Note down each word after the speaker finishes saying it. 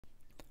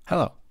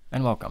Hello,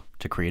 and welcome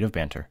to Creative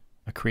Banter,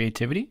 a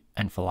creativity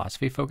and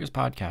philosophy-focused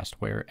podcast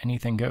where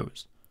anything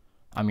goes.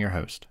 I'm your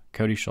host,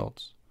 Cody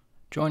Schultz.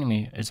 Joining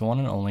me is the one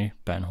and only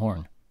Ben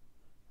Horn.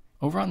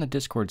 Over on the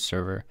Discord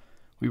server,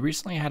 we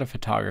recently had a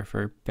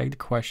photographer beg the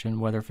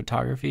question whether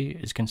photography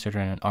is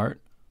considered an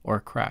art or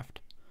a craft,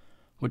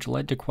 which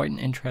led to quite an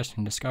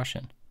interesting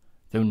discussion,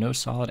 though no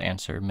solid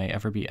answer may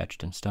ever be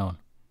etched in stone.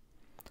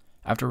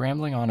 After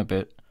rambling on a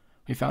bit,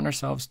 we found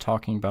ourselves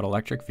talking about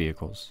electric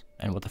vehicles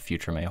and what the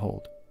future may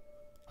hold.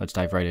 Let's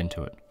dive right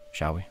into it,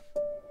 shall we?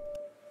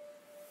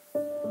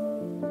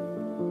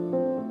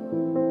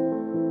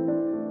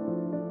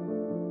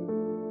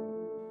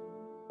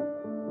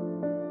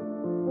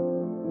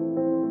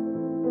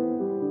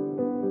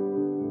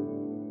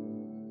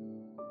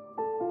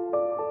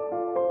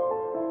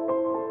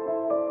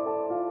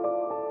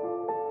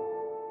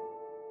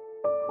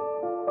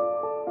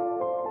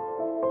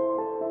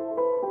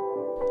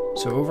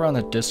 So over on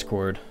the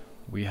Discord,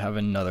 we have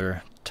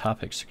another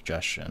topic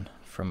suggestion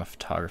from a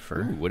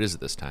photographer. Ooh, what is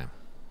it this time?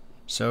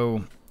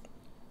 So,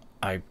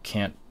 I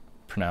can't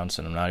pronounce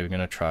it. I'm not even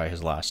going to try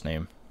his last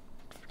name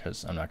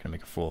because I'm not going to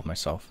make a fool of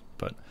myself.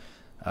 But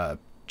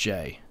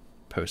Jay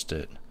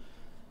posted,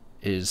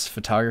 is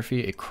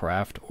photography a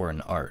craft or an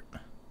art?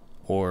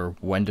 Or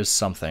when does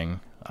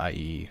something,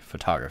 i.e.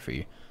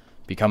 photography,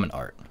 become an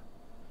art?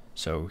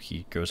 So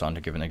he goes on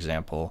to give an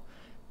example.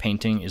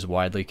 Painting is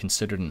widely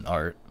considered an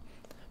art,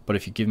 but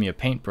if you give me a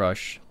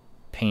paintbrush,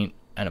 paint,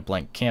 and a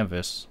blank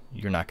canvas,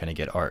 you're not going to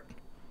get art.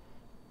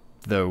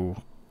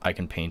 Though I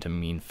can paint a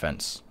mean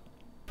fence,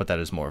 but that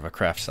is more of a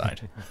craft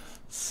side.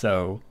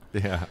 So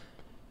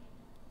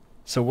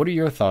what are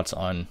your thoughts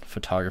on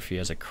photography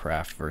as a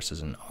craft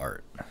versus an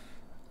art?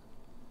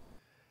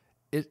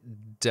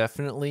 It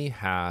definitely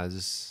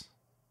has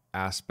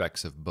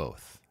aspects of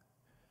both.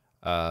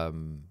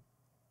 And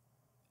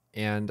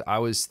I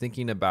was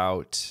thinking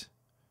about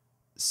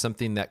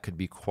something that could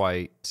be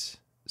quite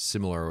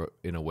similar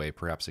in a way,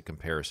 perhaps a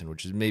comparison,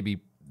 which is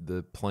maybe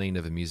the playing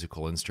of a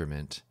musical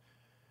instrument,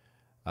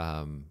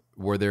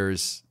 where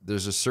there's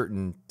a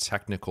certain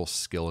technical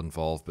skill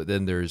involved, but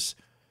then there's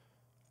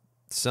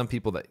some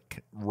people that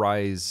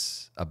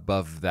rise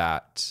above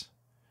that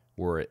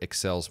where it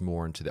excels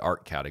more into the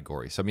art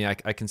category. So I mean,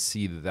 I can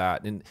see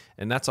that, and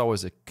that's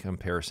always a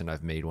comparison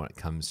I've made when it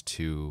comes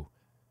to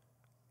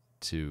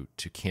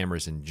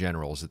cameras in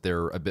general, is that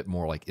they're a bit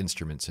more like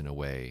instruments in a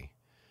way.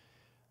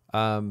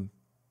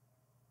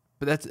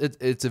 But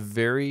it's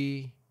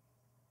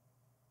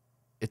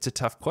a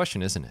tough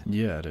question, isn't it?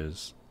 Yeah, it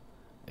is.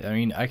 I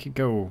mean, I could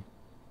go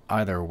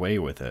either way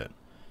with it,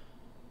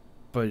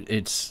 but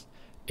it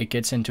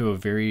gets into a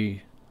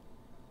very,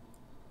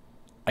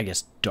 I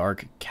guess,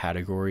 dark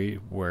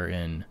category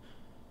wherein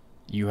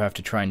you have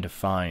to try and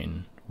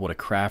define what a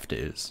craft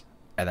is,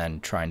 and then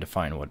try and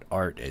define what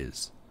art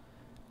is.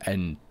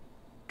 And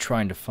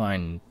trying to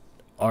find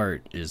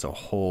art is a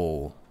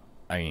whole,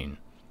 I mean,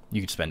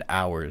 you could spend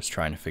hours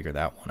trying to figure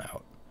that one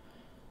out.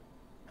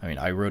 I mean,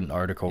 I wrote an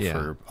article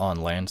for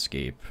On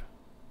Landscape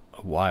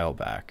a while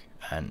back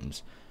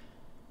and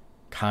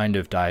kind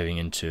of diving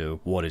into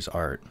what is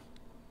art.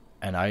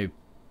 And I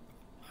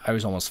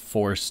was almost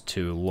forced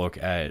to look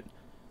at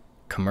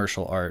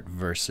commercial art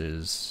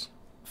versus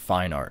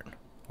fine art,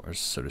 or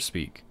so to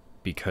speak,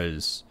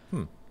 because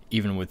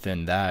even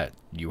within that,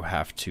 you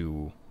have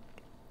to,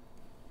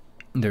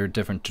 there are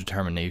different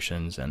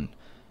determinations and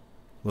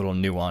little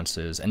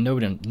nuances, and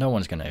no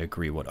one's going to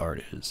agree what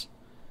art is.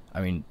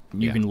 I mean,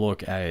 you can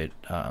look at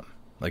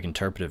like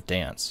interpretive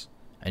dance,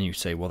 and you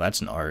say, well,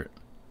 that's an art,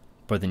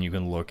 but then you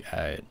can look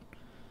at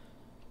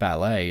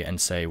ballet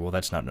and say, well,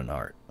 that's not an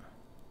art.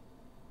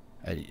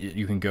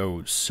 You can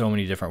go so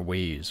many different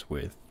ways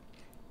with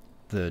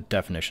the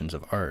definitions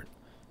of art,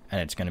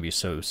 and it's going to be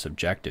so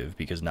subjective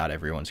because not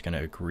everyone's going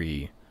to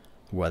agree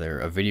whether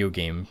a video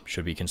game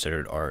should be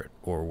considered art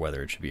or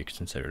whether it should be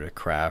considered a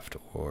craft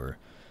or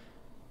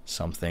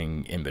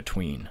something in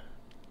between.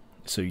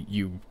 So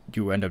you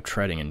end up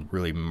treading in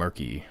really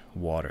murky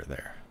water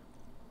there.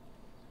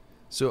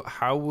 So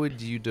how would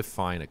you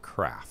define a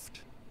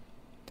craft?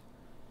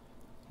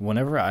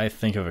 Whenever I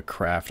think of a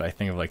craft, I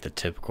think of like the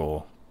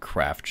typical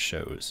craft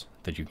shows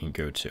that you can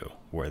go to,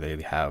 where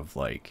they have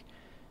like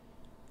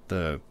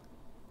the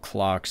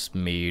clocks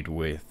made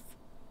with,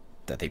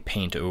 that they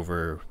paint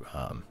over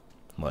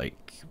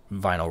like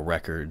vinyl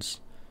records,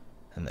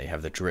 and they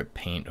have the drip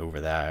paint over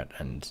that,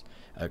 and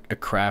a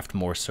craft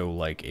more so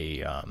like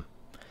a,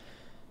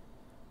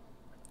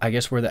 I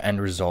guess where the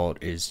end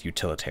result is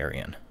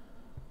utilitarian,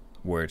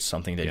 where it's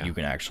something that you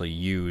can actually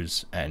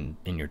use and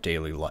in your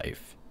daily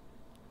life.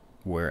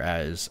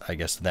 Whereas I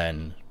guess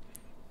then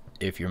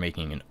if you're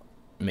making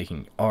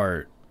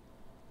art,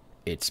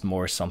 it's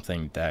more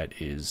something that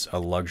is a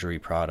luxury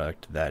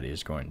product that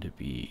is going to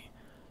be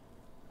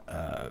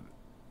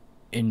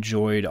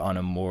enjoyed on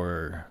a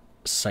more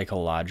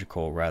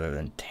psychological rather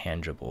than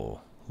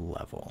tangible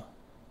level,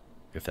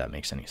 if that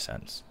makes any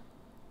sense.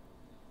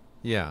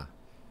 Yeah.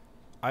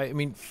 I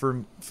mean,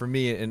 for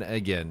me, and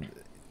again,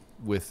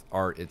 with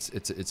art,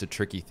 it's a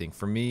tricky thing.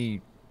 For me,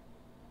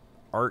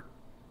 art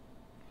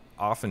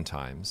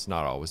oftentimes,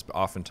 not always, but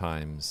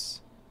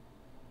oftentimes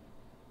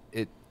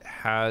it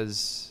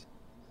has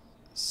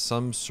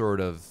some sort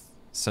of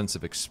sense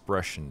of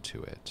expression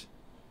to it.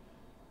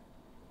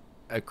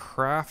 A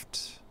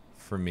craft,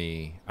 for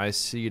me, I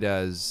see it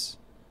as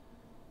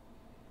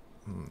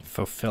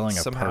Fulfilling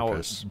a somehow,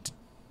 purpose.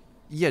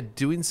 yeah,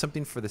 doing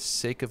something for the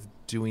sake of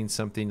doing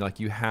something. Like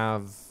you're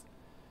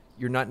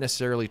not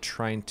necessarily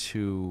trying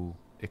to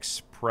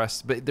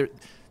express, but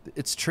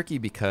it's tricky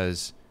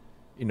because,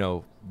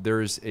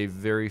 there's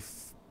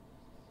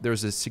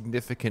there's a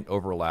significant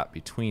overlap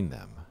between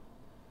them.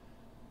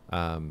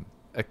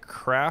 A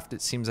craft,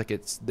 it seems like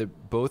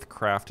both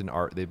craft and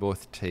art, they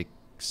both take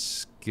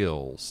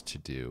skills to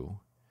do.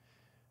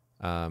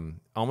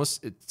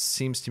 Almost, it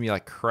seems to me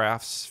like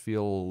crafts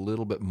feel a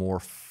little bit more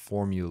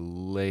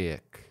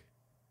formulaic,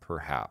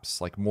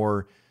 perhaps, like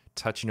more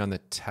touching on the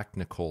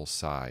technical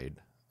side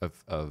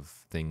of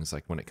things,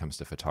 like when it comes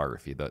to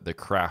photography, the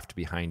craft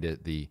behind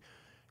it, the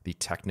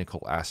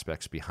technical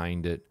aspects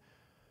behind it,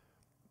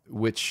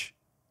 which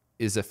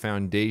is a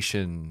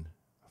foundation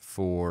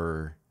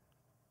for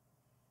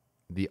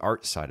the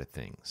art side of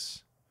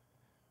things.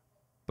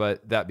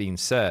 But that being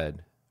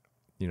said,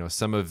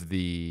 some of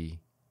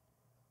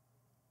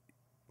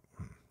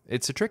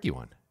it's a tricky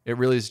one. It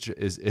really is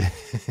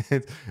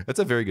that's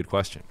a very good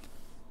question.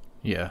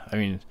 Yeah, I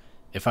mean,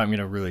 if I'm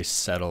gonna really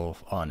settle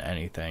on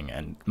anything,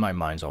 and my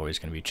mind's always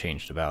gonna be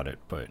changed about it,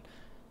 but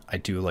I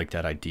do like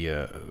that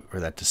idea or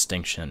that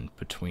distinction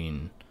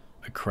between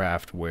a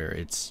craft where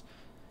it's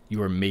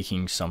you are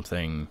making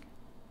something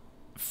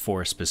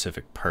for a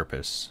specific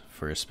purpose,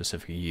 for a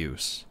specific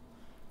use,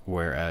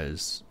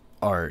 whereas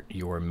art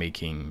you're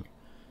making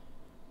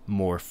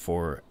more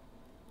for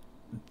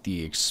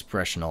the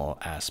expressional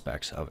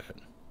aspects of it,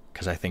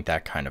 because I think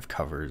that kind of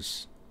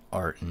covers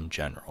art in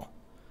general,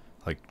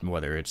 like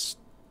whether it's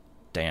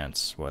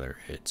dance, whether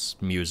it's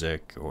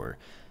music or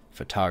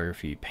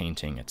photography,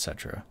 painting,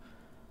 etc.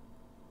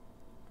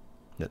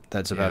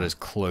 That's about Yeah. as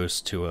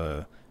close to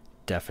a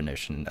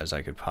definition as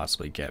I could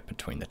possibly get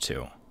between the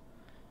two,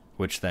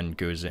 which then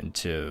goes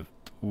into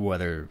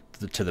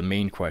to the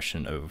main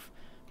question of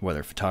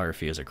whether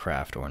photography is a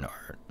craft or an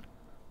art.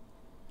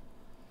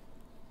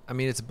 I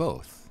mean, it's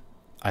both.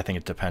 I think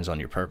it depends on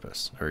your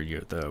purpose or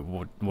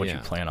what you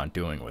Yeah. plan on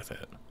doing with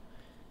it.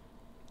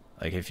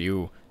 Like if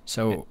you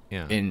so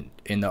Yeah. in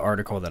the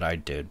article that I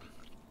did,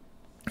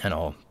 and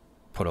I'll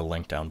put a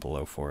link down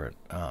below for it.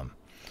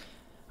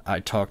 I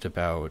talked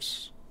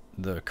about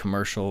the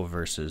commercial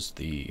versus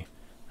the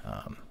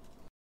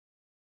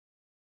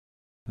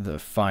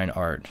fine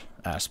art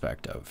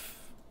aspect of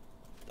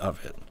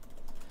it,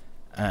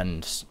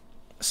 and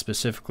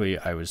specifically,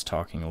 I was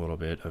talking a little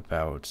bit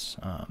about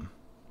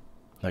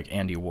like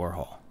Andy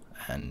Warhol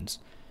and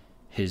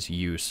his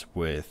use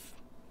with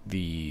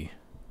the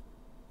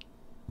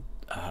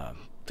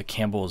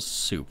Campbell's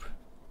soup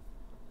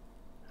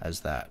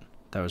as that.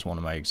 That was one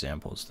of my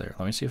examples there.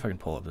 Let me see if I can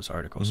pull up this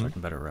article so I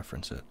can better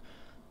reference it.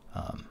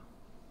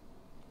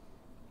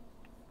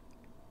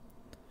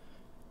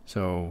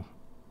 So,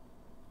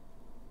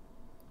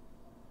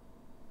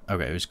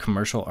 okay, it was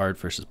commercial art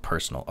versus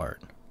personal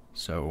art.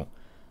 So,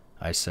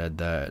 I said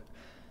that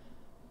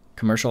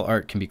commercial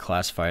art can be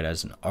classified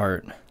as an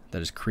art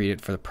that is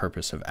created for the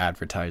purpose of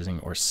advertising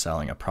or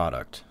selling a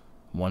product.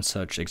 One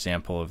such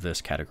example of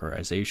this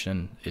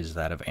categorization is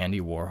that of Andy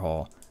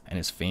Warhol and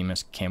his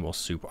famous Campbell's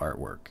soup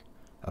artwork,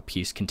 a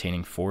piece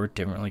containing 4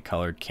 differently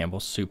colored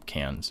Campbell's soup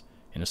cans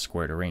in a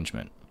squared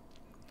arrangement.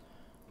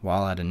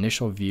 While at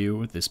initial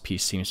view this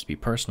piece seems to be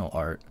personal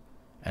art,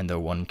 and though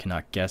one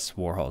cannot guess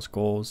Warhol's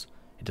goals,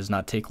 it does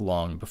not take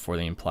long before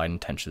the implied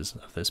intentions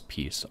of this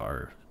piece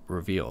are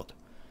revealed.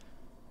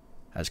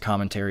 As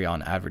commentary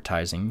on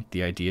advertising,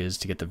 the idea is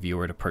to get the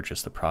viewer to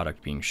purchase the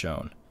product being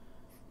shown.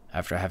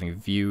 After having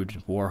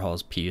viewed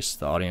Warhol's piece,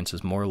 the audience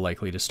is more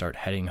likely to start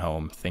heading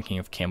home thinking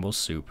of Campbell's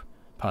soup,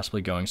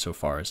 possibly going so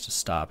far as to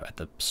stop at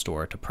the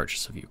store to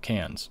purchase a few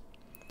cans.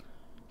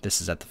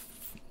 This is at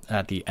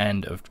the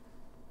end of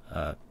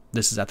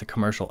this is at the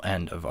commercial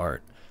end of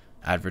art,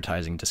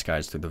 advertising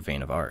disguised through the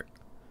vein of art.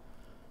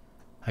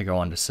 I go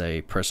on to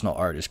say, personal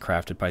art is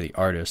crafted by the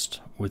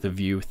artist with a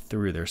view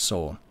through their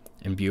soul,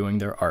 imbuing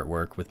their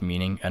artwork with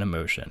meaning and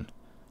emotion,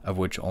 of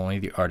which only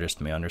the artist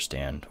may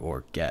understand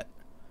or get.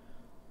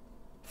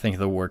 Think of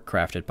the work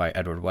crafted by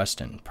Edward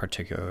Weston,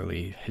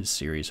 particularly his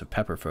series of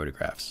pepper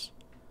photographs.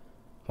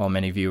 While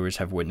many viewers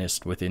have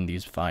witnessed within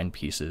these fine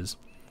pieces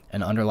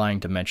an underlying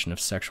dimension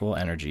of sexual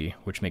energy,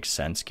 which makes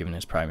sense given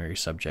his primary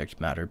subject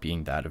matter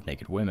being that of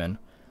naked women,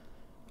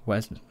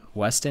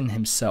 Weston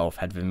himself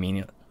had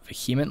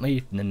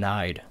vehemently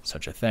denied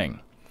such a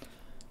thing.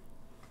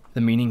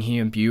 The meaning he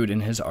imbued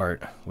in his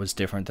art was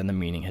different than the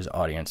meaning his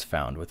audience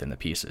found within the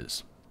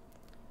pieces.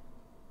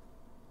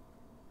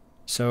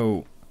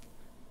 So,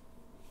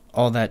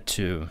 all that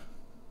to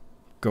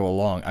go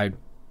along, I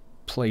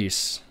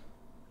place,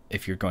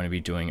 if you're going to be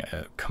doing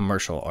a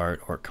commercial art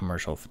or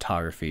commercial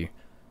photography,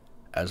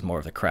 as more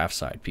of the craft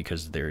side,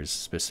 because there's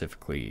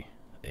specifically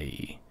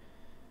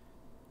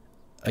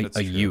That's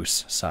a true.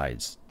 use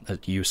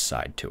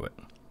side to it.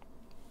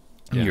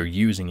 Yeah. You're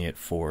using it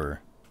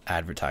for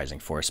advertising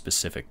for a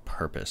specific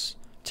purpose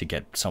to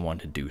get someone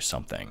to do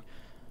something.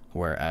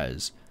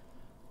 Whereas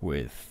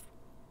with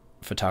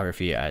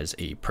photography as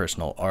a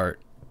personal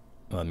art,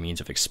 a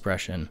means of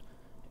expression,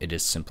 it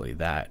is simply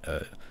that,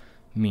 a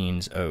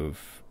means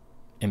of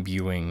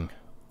imbuing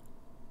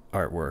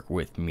artwork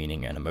with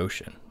meaning and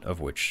emotion, of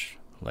which,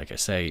 like I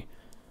say,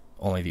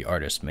 only the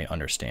artist may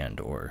understand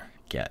or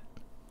get.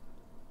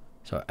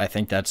 So I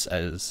think that's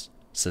as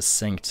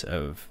succinct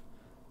of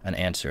an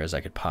answer as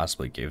I could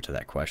possibly give to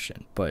that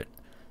question. But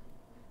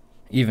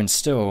even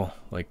still,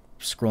 like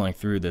scrolling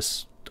through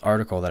this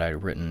article that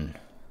I'd written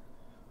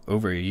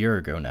over a year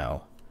ago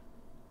now,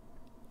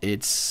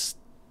 it's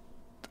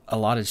a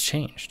lot has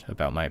changed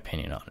about my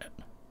opinion on it.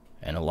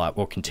 And a lot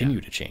will Yeah.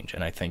 continue to change.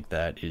 And I think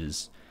that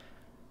is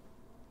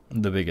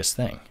the biggest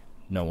thing.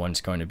 No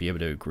one's going to be able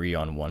to agree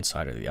on one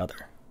side or the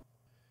other.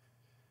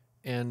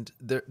 And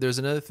there's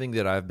another thing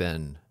that I've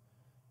been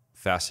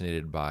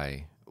fascinated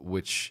by,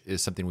 which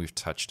is something we've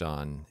touched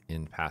on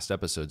in past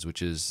episodes,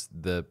 which is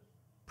the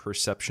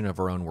perception of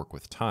our own work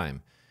with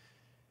time.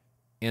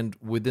 And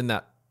within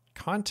that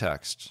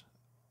context,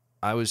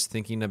 I was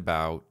thinking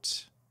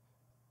about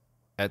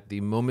at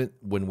the moment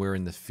when we're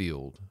in the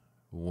field,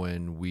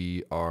 when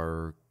we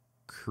are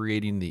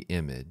creating the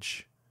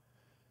image,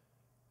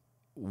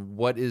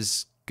 what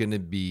is going to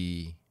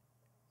be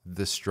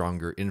the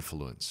stronger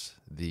influence?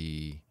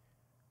 The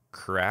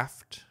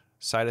craft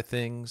side of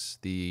things,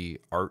 the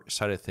art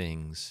side of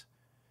things,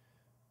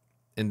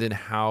 and then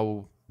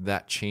how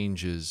that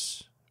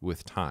changes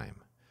with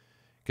time.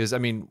 Because I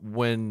mean,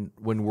 when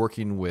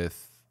working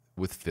with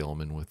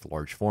film and with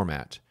large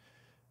format,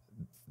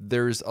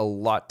 there's a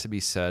lot to be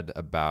said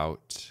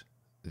about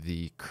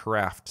the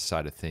craft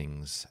side of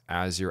things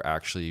as you're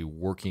actually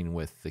working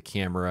with the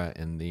camera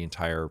and the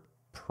entire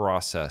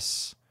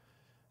process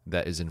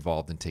that is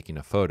involved in taking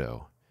a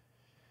photo.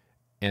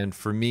 And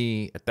for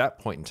me, at that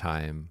point in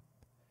time,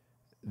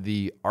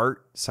 the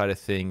art side of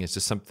thing is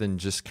just something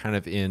just kind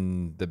of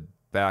in the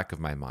back of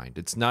my mind.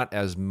 It's not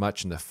as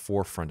much in the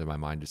forefront of my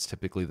mind. It's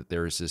typically that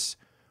there is this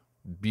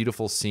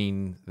beautiful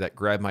scene that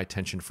grabbed my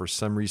attention for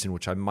some reason,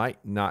 which I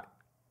might not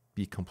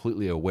be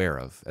completely aware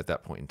of at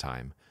that point in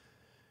time.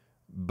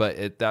 But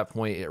at that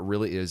point, it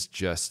really is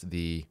just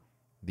the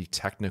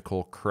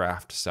technical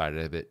craft side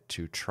of it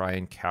to try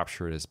and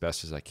capture it as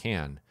best as I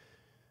can.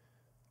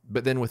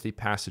 But then with the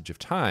passage of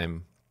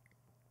time,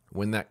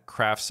 when that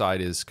craft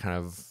side is kind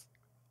of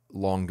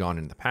long gone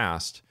in the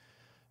past,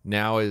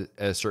 now at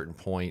a certain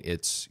point,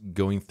 it's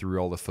going through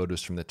all the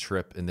photos from the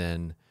trip and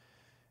then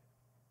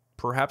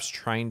perhaps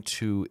trying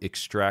to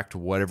extract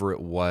whatever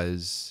it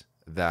was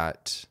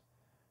that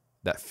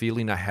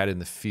feeling I had in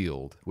the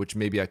field, which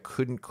maybe I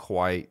couldn't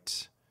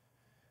quite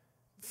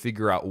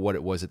figure out what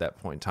it was at that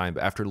point in time.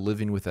 But after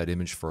living with that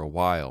image for a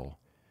while,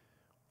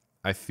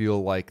 I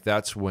feel like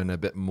that's when a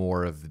bit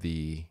more of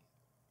the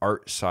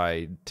art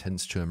side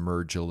tends to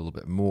emerge a little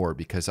bit more,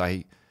 because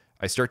I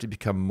start to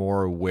become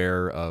more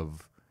aware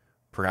of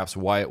perhaps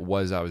why it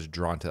was I was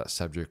drawn to that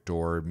subject,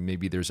 or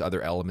maybe there's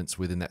other elements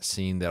within that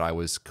scene that I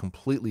was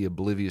completely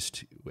oblivious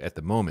to at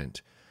the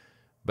moment.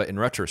 But in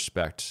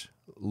retrospect,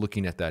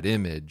 looking at that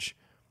image,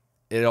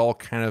 it all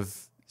kind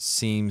of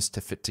seems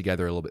to fit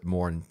together a little bit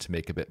more and to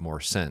make a bit more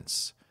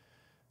sense.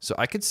 So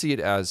I could see it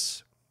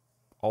as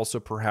also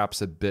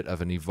perhaps a bit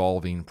of an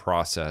evolving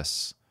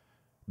process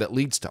that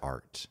leads to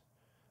art,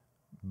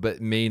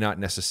 but may not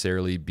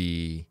necessarily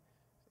be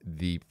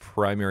the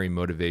primary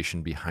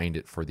motivation behind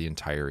it for the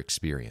entire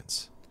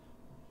experience.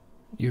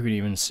 You could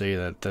even say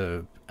that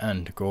the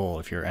end goal,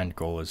 if your end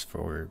goal is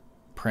for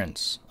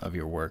prints of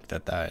your work,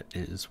 that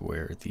is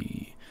where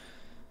the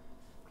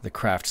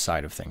craft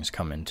side of things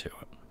come into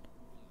it.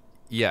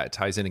 Yeah, it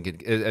ties in again,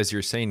 as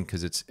you're saying,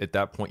 because it's at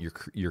that point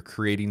you're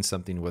creating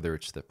something, whether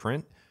it's the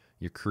print,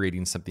 you're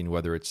creating something,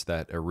 whether it's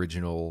that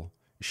original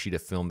sheet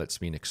of film that's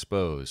being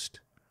exposed.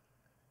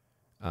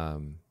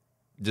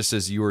 Just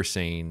as you were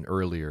saying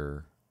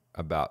earlier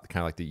about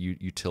kind of like the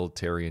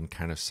utilitarian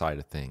kind of side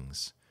of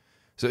things.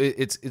 So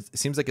it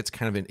seems like it's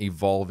kind of an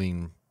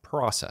evolving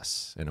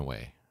process in a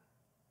way.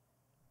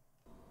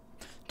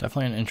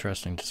 Definitely an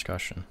interesting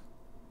discussion.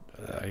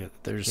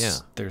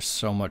 There's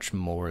so much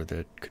more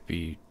that could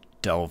be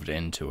delved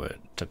into it,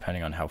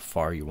 depending on how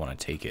far you want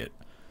to take it.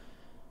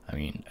 I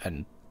mean,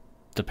 and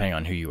depending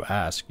on who you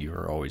ask,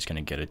 you're always going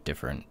to get a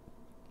different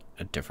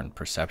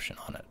perception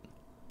on it.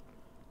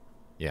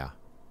 Yeah.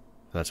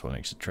 That's what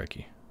makes it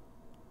tricky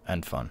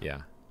and fun.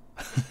 Yeah.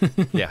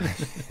 Yeah.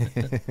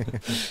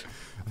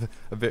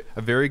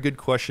 A very good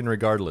question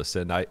regardless.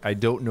 And I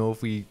don't know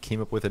if we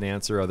came up with an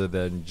answer other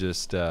than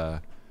just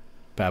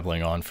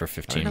babbling on for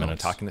 15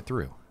 minutes. Talking it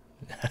through.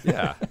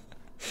 Yeah.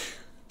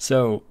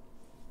 So,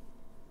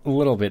 a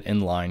little bit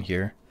in line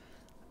here.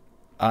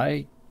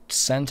 I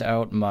sent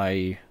out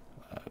my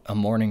A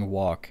Morning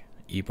Walk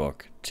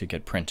ebook to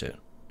get printed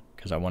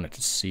because I wanted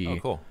to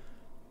see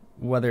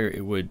whether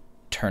it would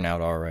turn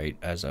out all right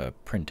as a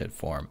printed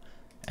form.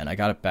 And I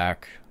got it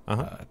back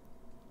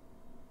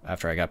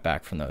after I got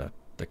back from the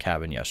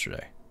cabin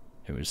yesterday.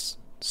 It was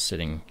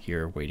sitting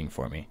here waiting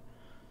for me.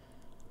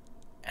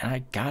 And I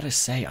gotta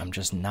say, I'm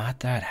just not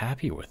that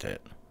happy with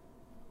it.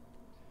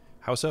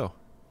 How so?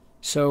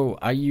 So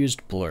I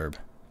used Blurb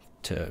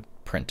to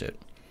print it.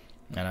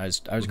 And I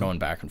was Mm-hmm. going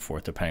back and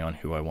forth depending on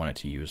who I wanted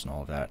to use and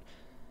all of that.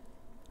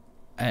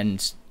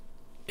 And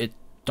it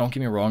don't get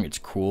me wrong, it's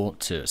cool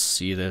to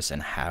see this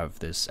and have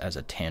this as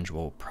a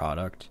tangible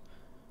product,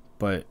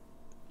 but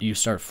you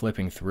start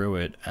flipping through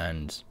it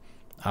and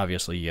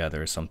obviously, yeah,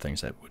 there are some things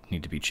that would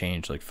need to be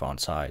changed, like font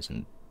size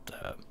and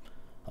uh,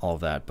 all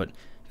of that, but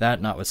that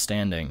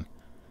notwithstanding,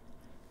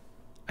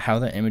 how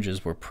the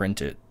images were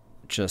printed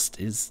just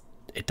is,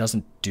 it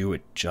doesn't do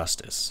it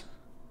justice.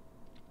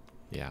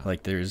 Yeah.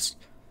 Like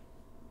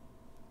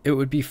it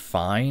would be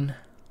fine,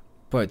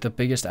 but the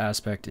biggest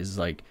aspect is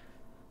like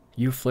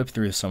you flip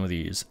through some of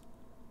these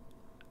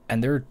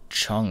and there are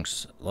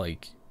chunks,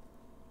 like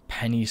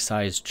penny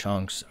sized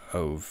chunks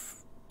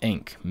of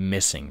ink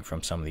missing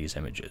from some of these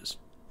images.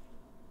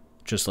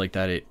 Just like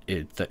that,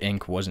 the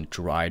ink wasn't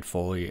dried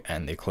fully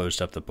and they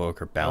closed up the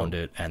book or bound Oh,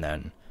 it, and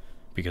then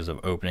because of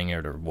opening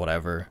it or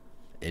whatever,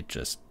 it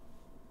just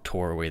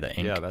tore away the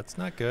yeah, ink. that's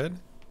not good.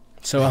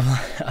 So I'm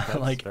That's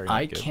like, very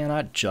I not good.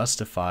 cannot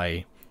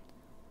justify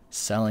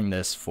selling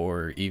this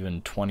for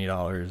even $20,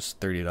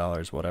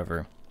 $30,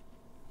 whatever,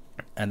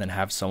 and then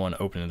have someone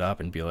open it up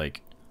and be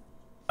like,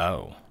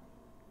 oh,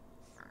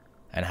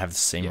 and have the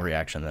same Yeah.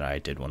 reaction that I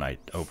did when I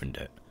opened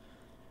it.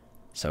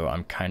 So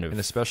I'm kind And of,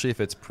 especially if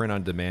it's print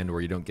on demand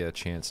where you don't get a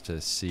chance to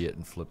see it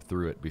and flip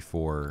through it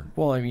before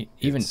well, I mean,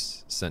 even,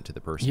 it's sent to the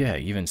person. yeah,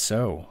 even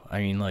so, I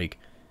mean, like,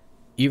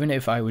 even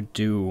if I would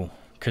do,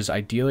 because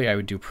ideally I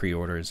would do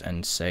pre-orders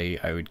and say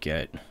I would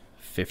get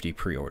 50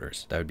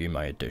 pre-orders, that would be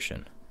my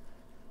edition.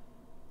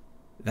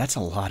 That's a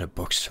lot of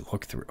books to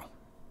look through.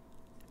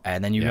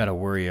 And then you got Yeah. to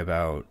worry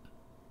about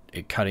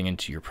it cutting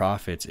into your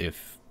profits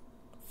if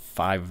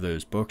 5 of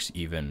those books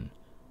even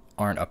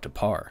aren't up to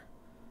par.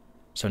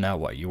 So now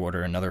what? You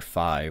order another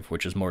 5,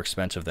 which is more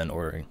expensive than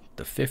ordering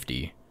the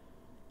 50,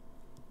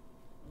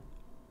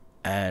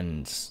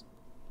 and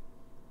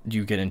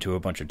you get into a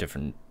bunch of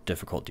different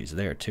difficulties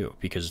there too,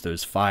 because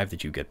those 5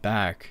 that you get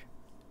back,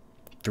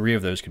 3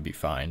 of those could be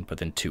fine, but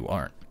then 2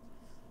 aren't.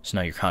 So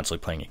now you're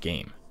constantly playing a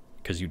game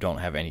because you don't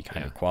have any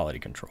kind Yeah. of quality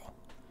control.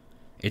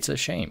 It's a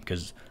shame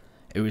because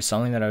it was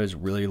something that I was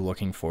really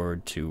looking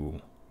forward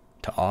to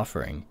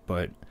offering,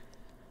 but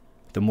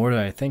the more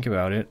that I think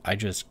about it, I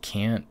just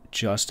can't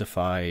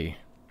justify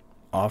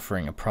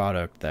offering a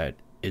product that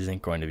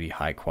isn't going to be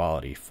high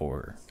quality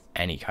for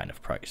any kind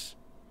of price.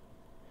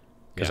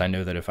 Because Yeah. I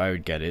know that if I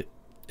would get it,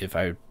 if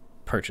I would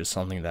purchase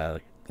something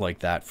that like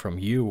that from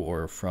you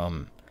or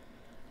from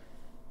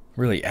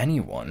really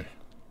anyone,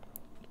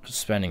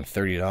 spending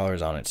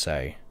 $30 on it,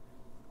 say,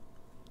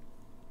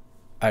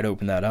 I'd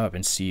open that up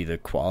and see the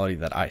quality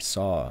that I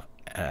saw,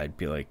 and I'd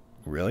be like,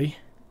 really?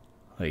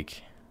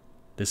 Like,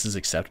 this is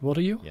acceptable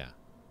to you? Yeah.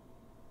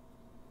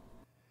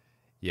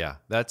 Yeah.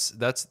 That's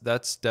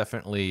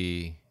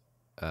definitely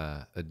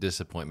a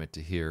disappointment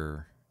to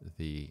hear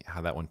the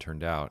how that one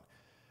turned out.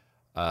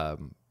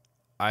 Um,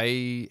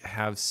 I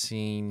have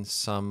seen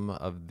some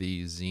of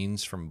the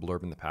zines from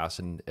Blurb in the past,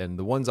 and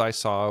the ones I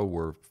saw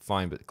were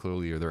fine, but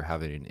clearly they're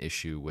having an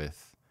issue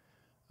with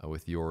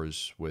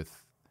yours,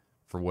 with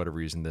for whatever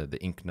reason the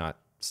ink not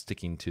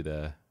sticking to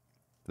the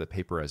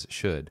paper as it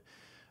should.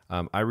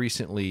 I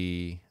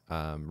recently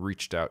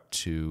reached out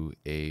to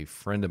a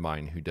friend of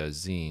mine who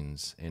does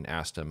zines and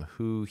asked him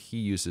who he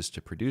uses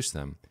to produce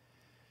them,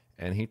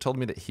 and he told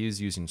me that he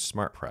is using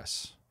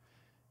SmartPress.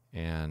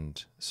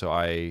 And so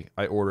I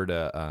ordered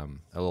a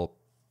little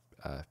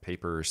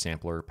paper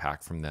sampler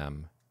pack from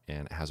them,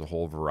 and it has a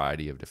whole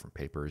variety of different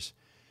papers.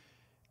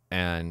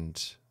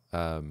 And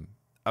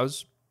I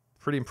was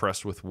pretty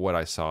impressed with what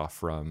I saw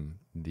from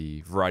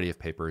the variety of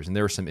papers, and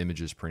there were some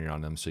images printed on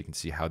them, so you can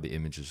see how the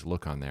images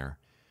look on there.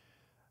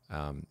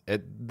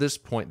 At this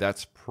point,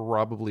 that's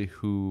probably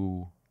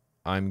who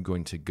I'm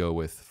going to go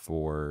with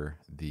for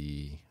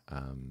the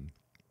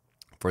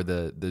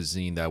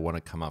zine that I want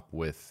to come up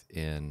with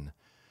in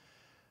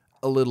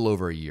a little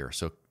over a year.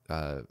 So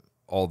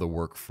all the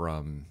work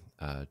from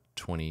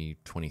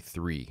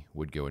 2023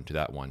 would go into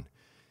that one.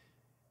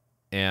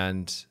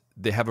 And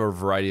they have a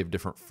variety of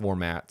different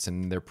formats,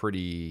 and they're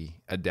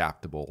pretty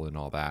adaptable and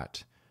all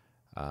that.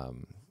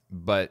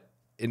 But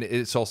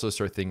it's also a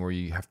sort of thing where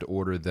you have to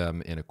order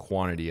them in a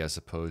quantity as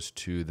opposed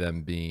to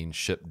them being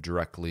shipped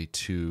directly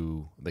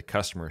to the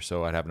customer.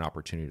 So I'd have an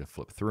opportunity to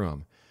flip through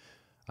them.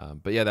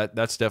 But yeah,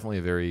 that's definitely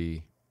a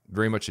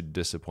very much a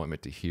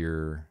disappointment to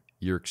hear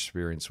your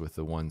experience with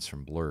the ones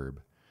from Blurb.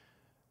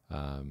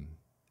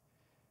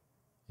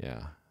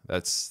 Yeah,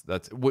 that's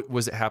what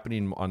was it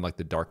happening on like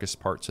the darkest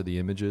parts of the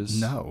images?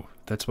 No,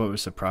 that's what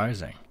was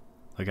surprising.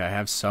 Like, I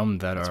have some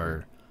that That's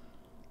are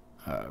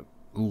weird.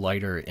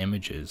 lighter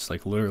images,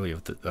 like literally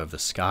of the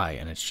sky,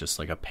 and it's just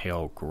like a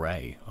pale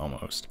gray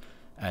almost,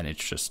 and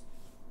it's just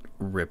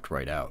ripped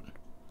right out.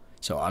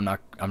 So I'm Huh.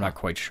 not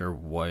quite sure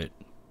what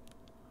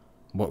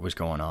was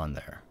going on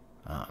there.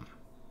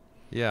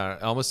 Yeah,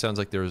 it almost sounds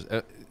like there's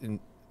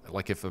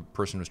like if a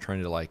person was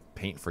trying to like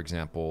paint, for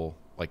example,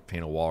 like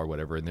paint a wall or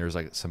whatever, and there's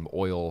like some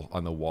oil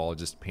on the wall,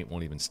 just paint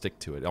won't even stick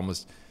to it. It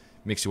almost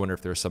makes you wonder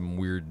if there's some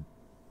weird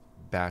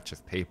batch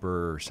of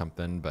paper or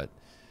something. But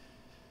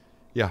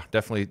yeah,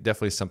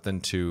 definitely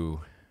something to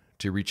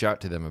reach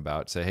out to them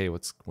about. Say, hey,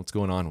 what's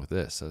going on with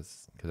this?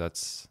 Because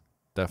that's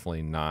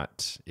definitely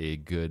not a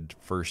good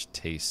first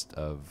taste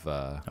of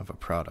Of a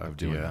product. of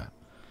doing Yeah. that.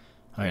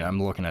 I mean,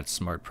 I'm looking at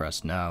Smart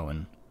Press now,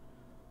 and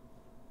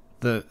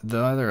the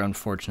other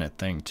unfortunate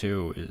thing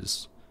too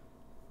is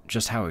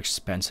just how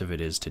expensive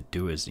it is to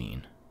do a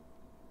zine.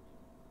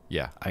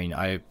 Yeah, I mean,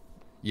 I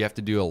you have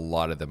to do a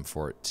lot of them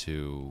for it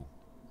to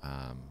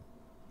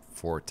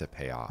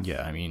pay off.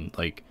 yeah, I mean,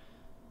 like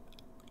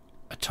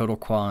a total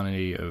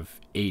quantity of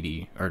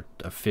 80 or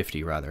of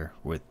 50 rather,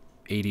 with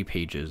 80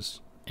 pages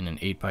in an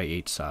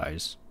 8x8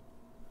 size.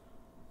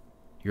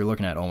 You're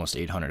looking at almost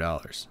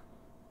 $800.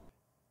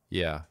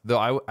 Yeah,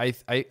 though I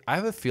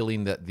have a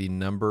feeling that the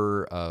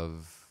number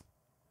of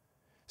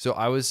so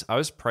I was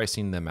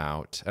pricing them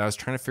out and I was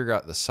trying to figure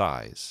out the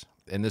size,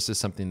 and this is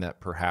something that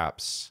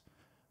perhaps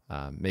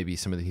maybe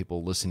some of the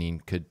people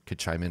listening could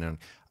chime in on.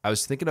 I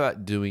was thinking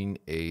about doing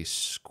a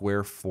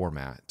square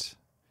format.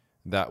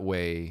 That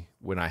way,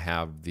 when I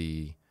have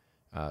the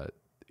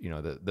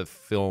the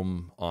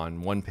film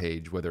on one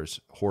page, whether it's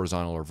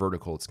horizontal or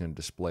vertical, it's going to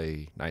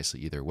display nicely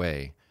either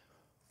way.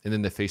 And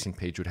then the facing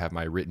page would have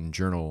my written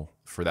journal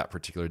for that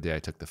particular day I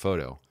took the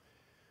photo.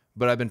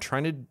 But I've been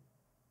trying to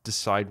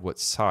decide what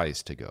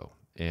size to go.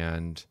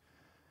 And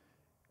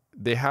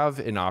they have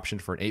an option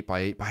for an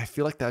 8x8, but I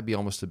feel like that'd be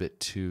almost a bit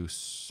too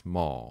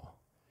small.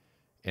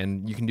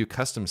 And you can do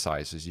custom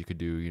sizes. You could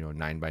do,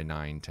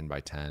 9x9,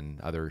 10x10,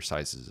 other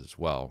sizes as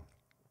well.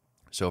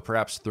 So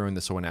perhaps throwing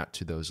this one out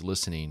to those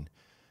listening,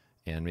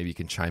 and maybe you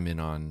can chime in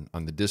on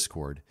the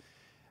Discord.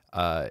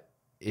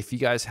 If you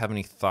guys have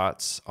any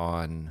thoughts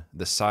on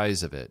the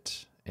size of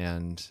it,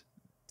 and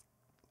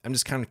I'm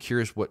just kind of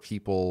curious what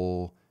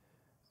people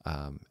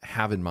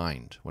have in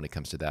mind when it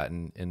comes to that,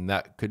 and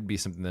that could be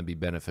something that'd be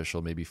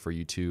beneficial maybe for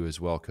you too as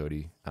well,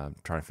 Cody.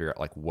 Trying to figure out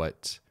like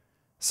what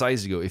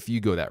size to go if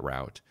you go that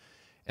route,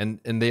 and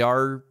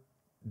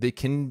they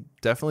can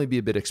definitely be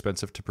a bit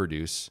expensive to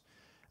produce.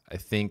 I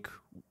think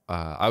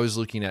I was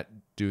looking at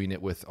doing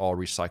it with all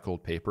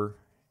recycled paper,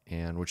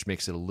 and which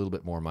makes it a little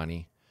bit more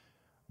money.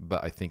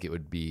 But I think it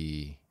would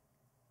be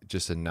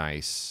just a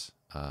nice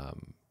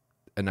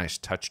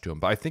touch to them.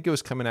 But I think it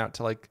was coming out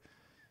to like,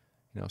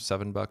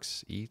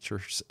 $7 each,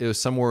 or it was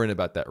somewhere in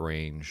about that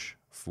range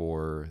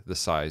for the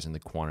size and the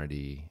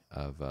quantity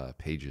of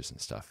pages and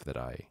stuff that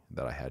I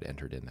had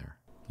entered in there.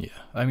 Yeah,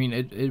 I mean,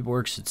 it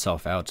works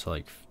itself out to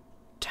like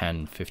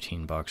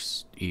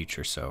 $10-15 each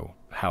or so,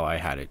 how I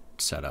had it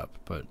set up.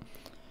 But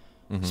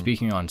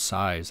speaking on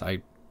size,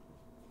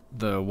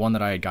 the one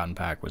that I had gotten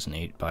back was an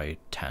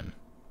 8x10.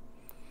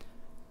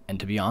 And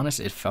to be honest,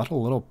 it felt a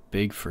little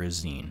big for a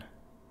zine.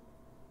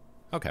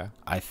 Okay.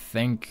 I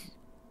think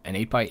an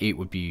 8x8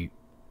 would be,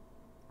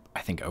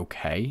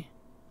 okay.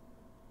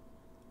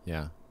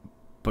 Yeah.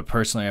 But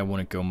personally, I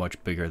wouldn't go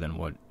much bigger than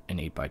what an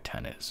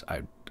 8x10 is.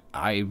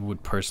 I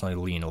would personally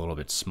lean a little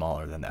bit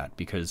smaller than that,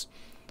 because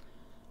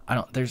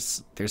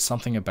there's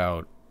something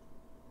about,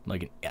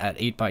 like, at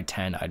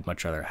 8x10, I'd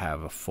much rather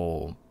have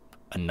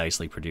a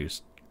nicely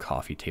produced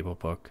coffee table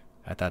book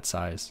at that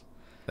size.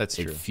 That's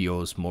true. It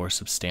feels more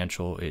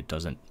substantial. It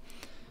doesn't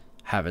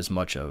have as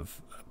much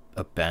of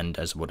a bend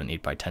as what an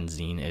 8x10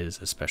 zine is,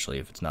 especially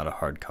if it's not a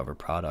hardcover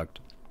product.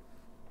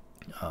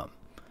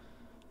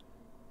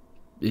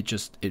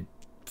 It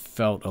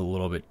felt a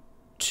little bit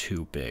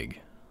too big.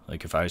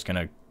 Like if I was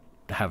going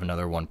to have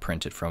another one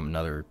printed from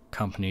another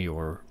company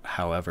or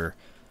however,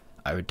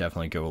 I would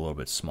definitely go a little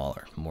bit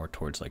smaller, more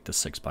towards like the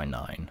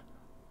 6x9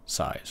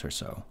 size or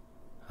so.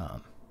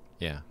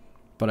 Yeah.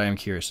 But I am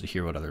curious to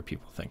hear what other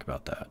people think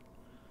about that.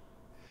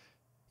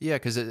 Yeah,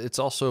 because it's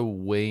also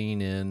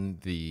weighing in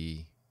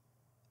the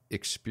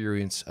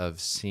experience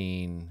of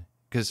seeing,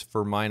 because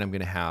for mine, I'm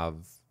going to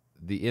have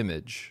the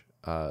image,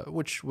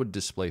 which would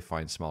display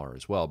fine smaller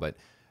as well, but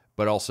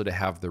also to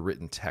have the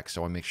written text.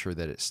 So I want to make sure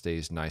that it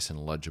stays nice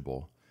and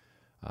legible.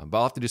 But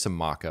I'll have to do some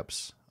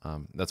mock-ups.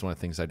 That's one of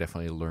the things I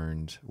definitely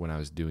learned when I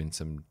was doing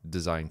some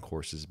design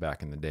courses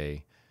back in the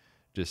day.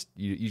 Just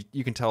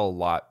you can tell a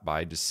lot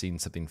by just seeing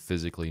something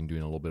physically and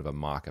doing a little bit of a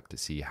mock-up to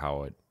see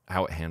how it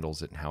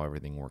handles it and how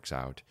everything works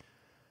out.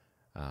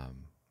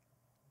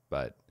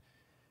 But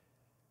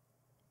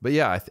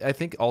yeah, I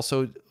think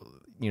also,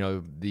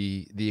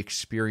 the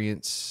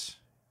experience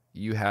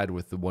you had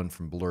with the one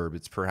from Blurb,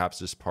 it's perhaps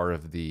just part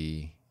of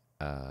the,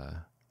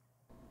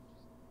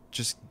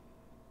 just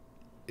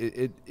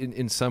it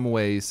in some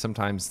ways,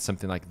 sometimes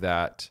something like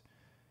that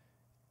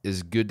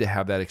is good to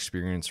have that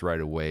experience right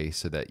away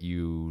so that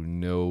you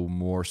know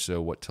more so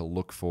what to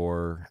look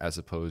for, as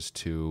opposed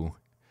to,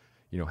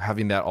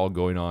 having that all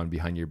going on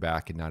behind your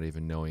back and not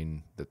even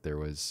knowing that there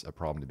was a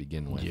problem to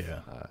begin with.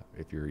 Yeah.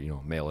 If you're,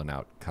 mailing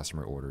out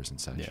customer orders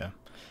and such. Yeah.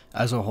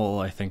 As a whole,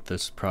 I think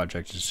this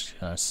project is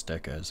going to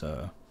stick as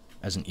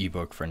an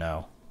ebook for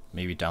now.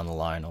 maybe down the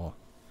line I'll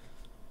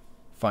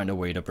find a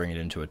way to bring it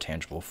into a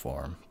tangible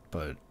form.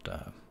 But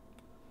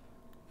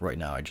right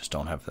now I just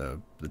don't have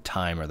the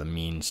time or the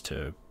means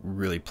to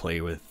really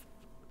play with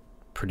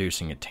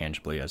producing it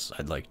tangibly as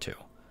I'd like to.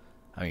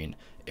 I mean,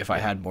 if I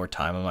Yeah. had more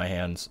time on my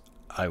hands,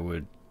 I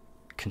would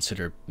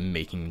consider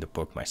making the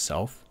book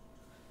myself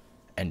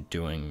and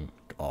doing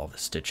all the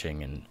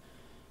stitching and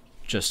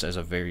just as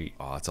a very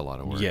Oh, that's a lot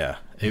of work. yeah,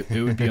 it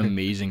would be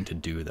amazing to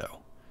do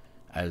though.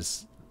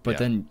 As but Yeah.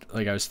 then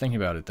like I was thinking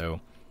about it though.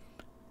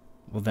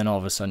 Well, then all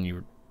of a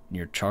sudden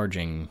you're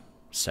charging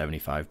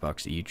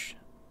 $75 each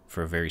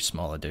for a very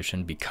small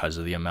edition because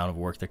of the amount of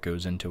work that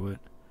goes into it,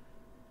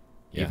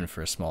 Yeah. even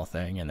for a small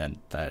thing, and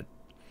then that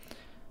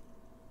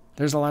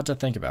there's a lot to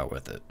think about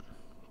with it.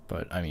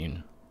 But I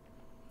mean,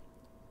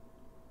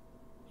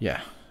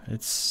 yeah,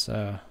 it's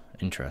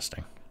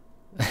interesting.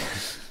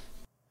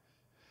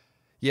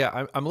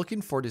 Yeah, I'm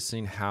looking forward to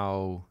seeing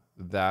how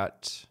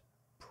that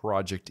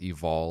project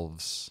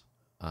evolves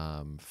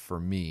for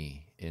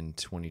me in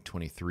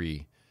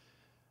 2023.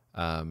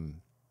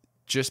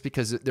 Just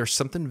because there's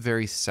something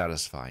very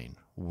satisfying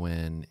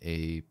when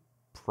a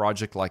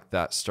project like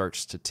that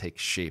starts to take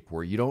shape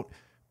where you don't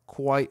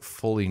quite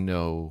fully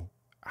know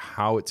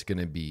how it's going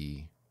to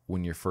be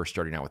when you're first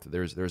starting out with it.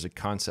 There's a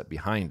concept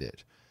behind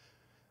it,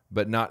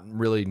 but not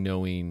really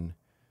knowing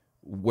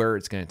where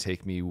it's going to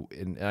take me.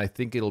 And I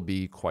think it'll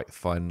be quite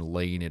fun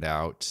laying it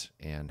out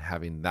and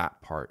having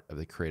that part of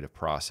the creative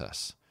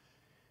process.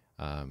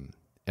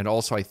 And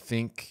also, I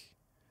think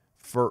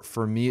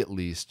for me at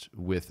least,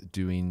 with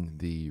doing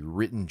the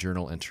written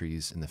journal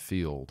entries in the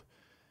field,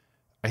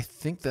 I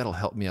think that'll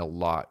help me a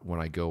lot when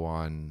I go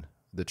on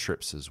the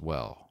trips as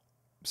well.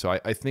 So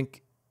I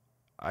think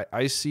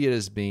I see it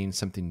as being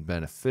something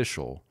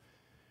beneficial,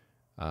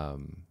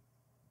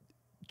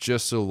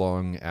 just so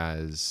long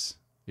as,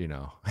 you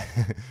know,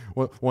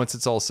 once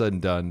it's all said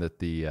and done, that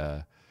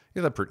the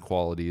print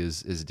quality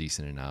is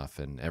decent enough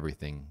and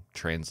everything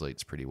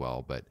translates pretty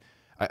well. But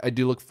I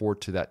do look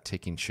forward to that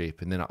taking shape,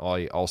 and then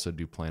I also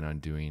do plan on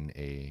doing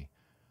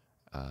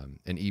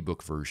an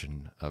ebook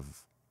version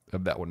of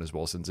that one as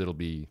well, since it'll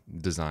be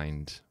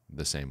designed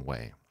the same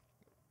way.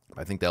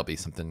 I think that'll be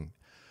something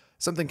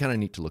kind of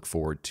neat to look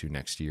forward to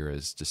next year,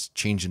 is just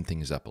changing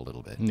things up a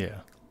little bit. Yeah.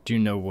 Do you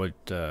know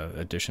what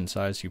edition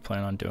size you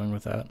plan on doing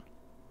with that?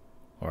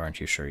 Or aren't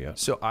you sure yet?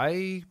 So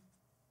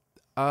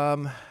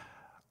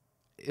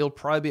it'll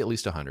probably be at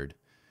least 100.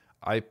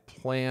 I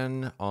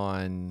plan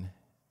on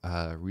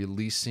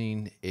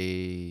releasing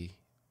a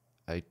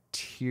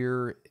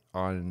tier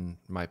on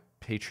my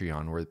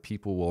Patreon where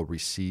people will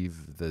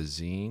receive the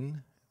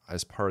zine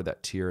as part of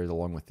that tier,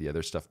 along with the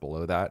other stuff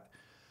below that,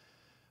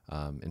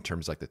 in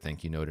terms of like the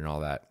thank you note and all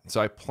that. So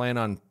I plan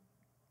on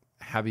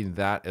having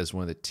that as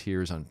one of the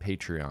tiers on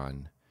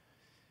Patreon.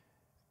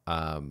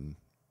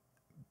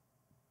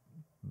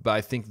 But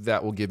I think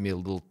that will give me a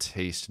little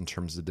taste in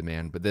terms of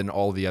demand. But then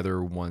all the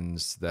other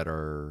ones that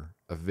are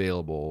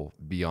available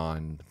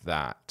beyond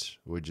that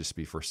would just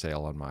be for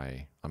sale on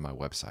my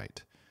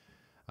website.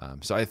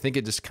 So I think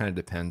it just kind of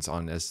depends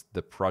on as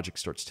the project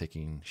starts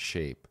taking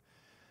shape.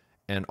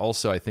 And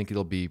also I think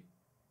it'll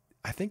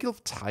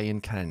tie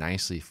in kind of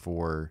nicely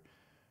for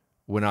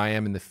when I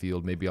am in the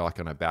field, maybe like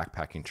on a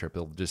backpacking trip.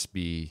 It'll just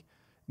be,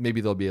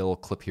 maybe there'll be a little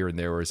clip here and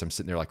there where as I'm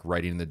sitting there like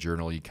writing in the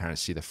journal, you kind of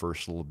see the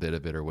first little bit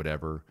of it or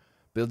whatever.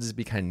 But it'll just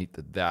be kind of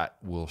neat that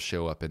will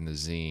show up in the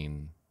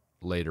zine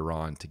later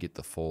on to get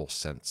the full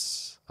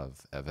sense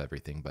of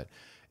everything. But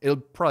it'll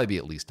probably be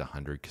at least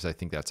 100, because I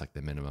think that's like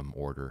the minimum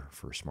order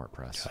for Smart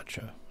Press.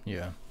 Gotcha.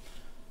 Yeah.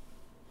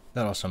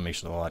 That also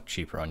makes it a lot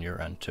cheaper on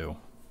your end too,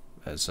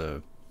 as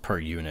a per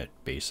unit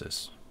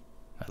basis,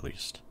 at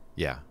least.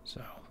 Yeah.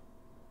 So.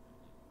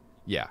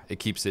 Yeah, it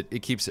keeps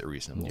it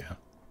reasonable. Yeah.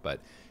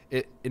 But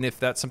and if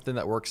that's something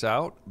that works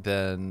out,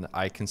 then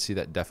I can see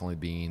that definitely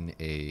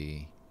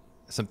being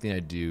something I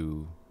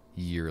do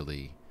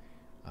yearly.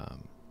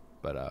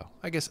 But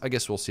I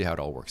guess we'll see how it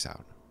all works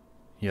out.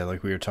 Yeah,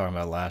 like we were talking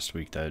about last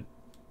week, that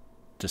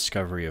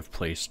Discovery of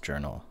Place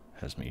journal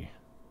has me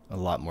a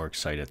lot more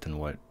excited than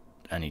what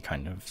any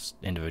kind of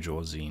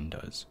individual zine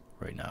does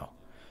right now.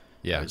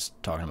 Yeah. I was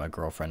talking to my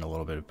girlfriend a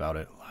little bit about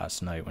it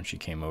last night when she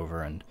came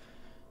over, and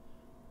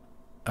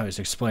I was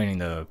explaining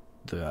the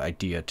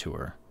idea to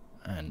her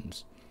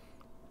and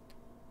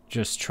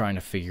just trying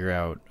to figure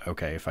out,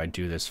 okay, if I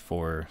do this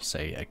for,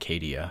 say,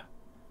 Acadia,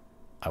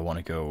 I want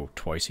to go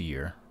twice a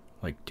year,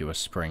 like do a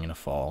spring and a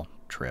fall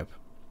trip,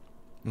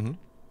 Mm-hmm.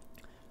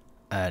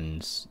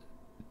 and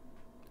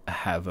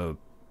have a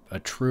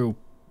true,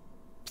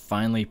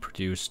 finally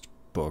produced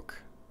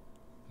book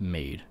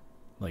made,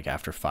 like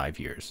after 5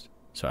 years.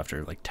 So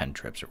after like 10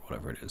 trips or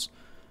whatever it is.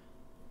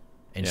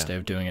 Instead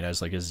of doing it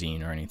as like a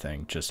zine or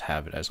anything, just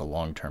have it as a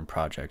long-term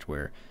project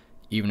where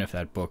even if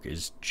that book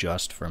is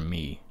just for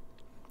me,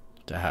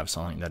 to have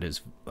something that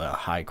is a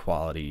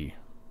high-quality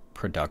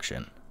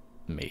production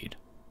made,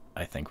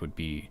 I think would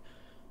be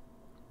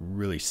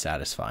really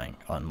satisfying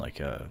on like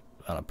on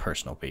a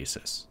personal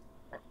basis.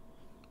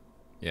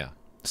 Yeah.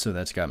 So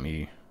that's got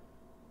me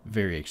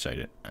very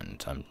excited,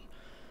 and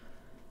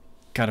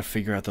got to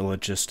figure out the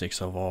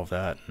logistics of all of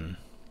that and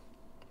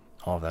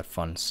all of that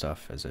fun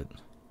stuff as it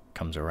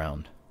comes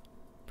around.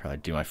 Probably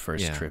do my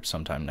first Yeah. trip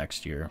sometime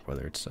next year,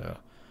 whether it's a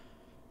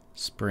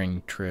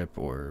spring trip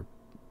or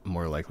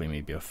more likely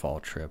maybe a fall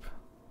trip.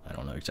 I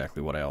don't know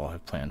exactly what I all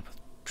have planned with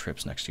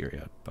trips next year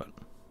yet, but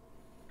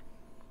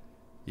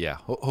Yeah.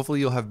 Hopefully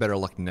you'll have better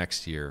luck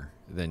next year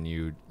than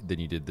you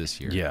did this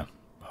year. yeah,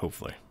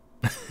 hopefully.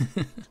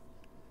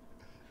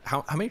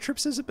 How many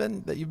trips has it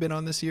been that you've been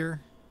on this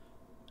year?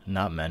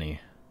 Not many.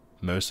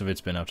 Most of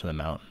it's been up to the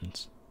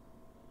mountains.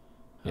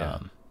 Yeah.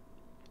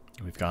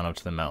 We've gone up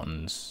to the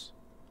mountains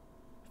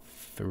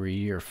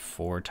 3 or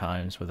 4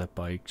 times with the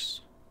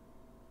bikes.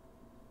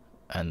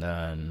 And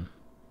then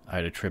I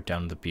had a trip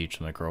down to the beach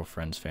with my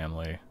girlfriend's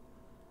family.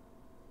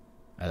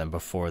 And then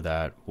before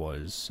that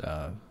was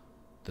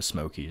the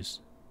Smokies.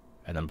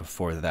 And then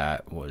before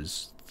that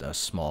was a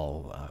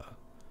small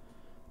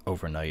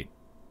overnight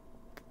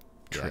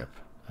trip.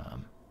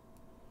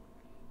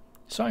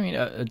 So I mean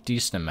a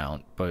decent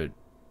amount, but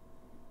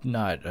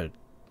not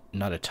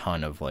a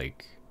ton of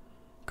like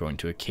going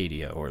to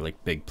Acadia or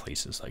like big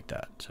places like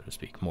that, so to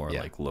speak. More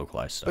Yeah. like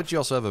localized stuff. But you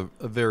also have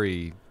a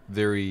very,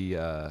 very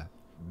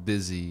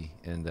busy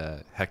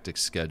and hectic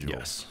schedule.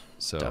 Yes,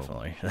 So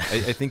definitely.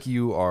 I think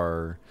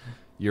you're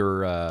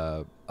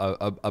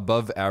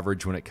above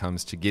average when it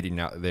comes to getting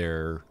out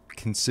there,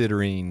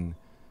 considering,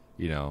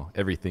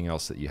 everything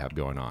else that you have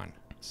going on.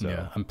 So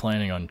Yeah, I'm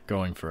planning on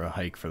going for a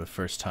hike for the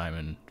first time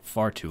in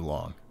far too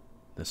long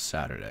this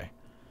Saturday.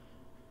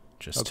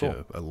 Just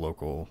to a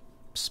local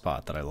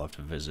spot that I love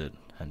to visit,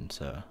 and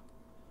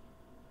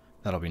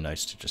that'll be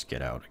nice to just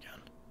get out again.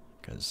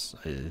 Because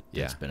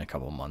it's been a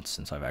couple months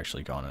since I've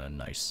actually gone on a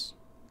nice,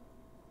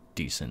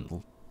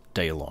 decent,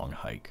 day-long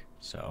hike.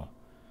 So,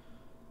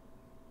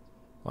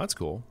 well, that's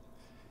cool.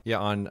 Yeah,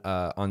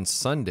 on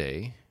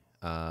Sunday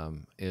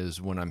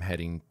is when I'm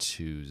heading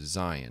to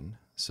Zion.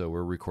 So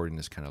we're recording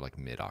this kind of like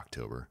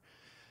mid-October,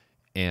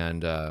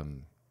 and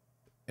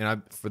I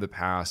for the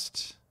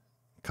past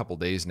couple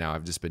days now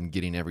I've just been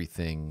getting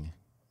everything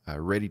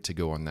ready to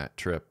go on that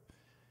trip,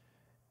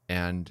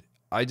 and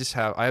I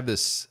have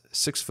this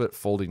 6-foot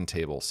folding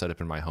table set up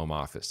in my home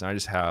office, and I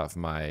just have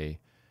my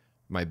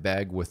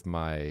bag with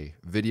my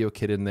video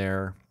kit in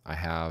there. I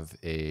have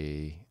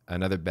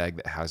another bag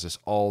that has just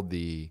all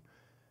the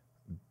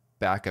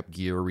backup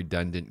gear,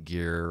 redundant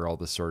gear, all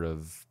the sort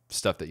of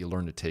stuff that you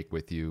learn to take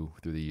with you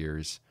through the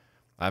years.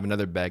 I have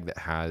another bag that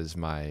has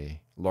my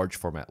large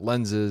format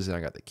lenses, and I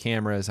got the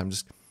cameras. I'm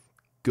just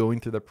going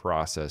through the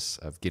process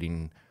of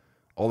getting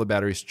all the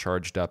batteries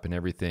charged up and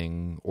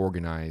everything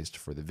organized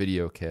for the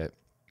video kit,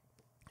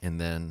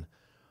 and then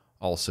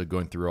also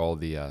going through all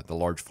the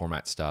large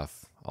format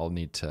stuff. I'll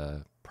need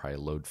to probably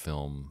load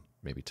film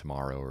maybe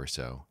tomorrow or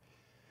so.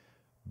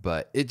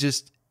 But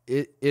it's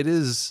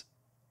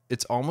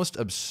almost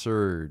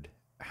absurd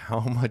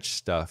how much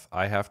stuff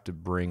I have to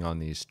bring on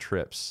these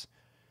trips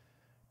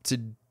to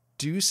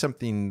do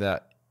something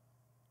that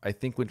I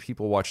think when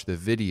people watch the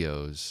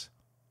videos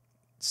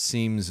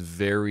seems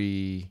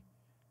very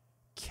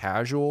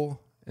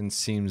casual and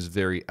seems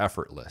very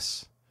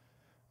effortless,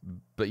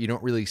 but you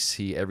don't really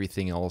see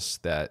everything else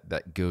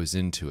that goes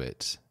into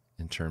it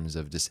in terms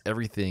of just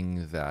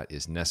everything that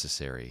is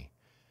necessary.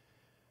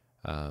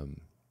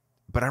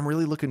 But I'm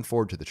really looking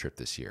forward to the trip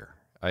this year.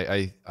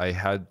 I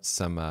had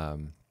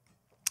some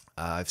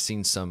I've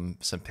seen some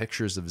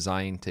pictures of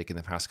Zion taken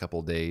the past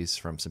couple of days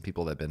from some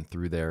people that have been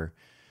through there,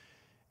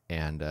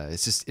 and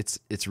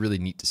it's really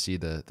neat to see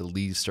the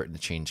leaves starting to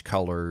change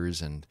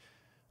colors, and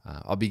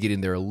I'll be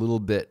getting there a little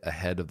bit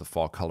ahead of the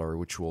fall color,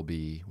 which will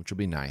be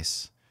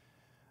nice.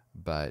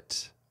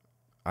 But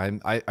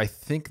I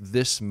think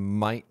this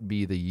might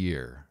be the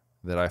year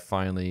that I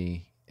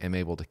finally am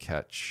able to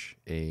catch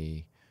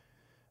a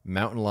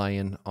mountain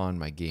lion on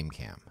my game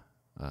cam.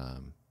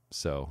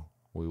 So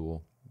we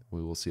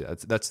will see.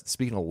 That's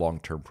speaking of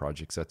long-term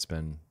projects. It's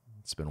been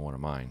one of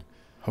mine.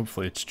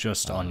 hopefully it's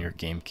just on your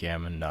game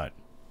cam and not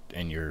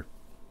in your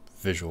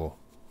visual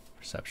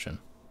perception.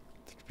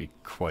 It could be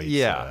quite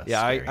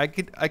scary.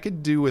 I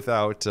could do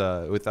without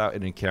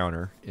an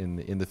encounter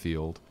in the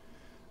field.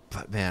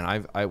 But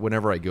man, I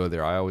whenever I go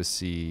there, I always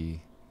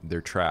see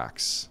their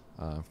tracks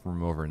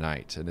from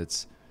overnight, and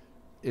it's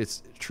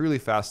truly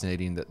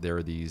fascinating that there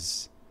are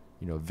these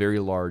very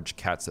large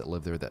cats that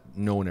live there that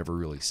no one ever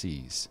really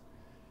sees.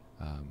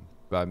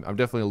 But I'm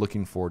definitely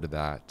looking forward to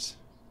that.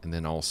 And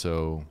then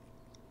also,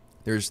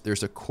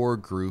 there's a core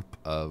group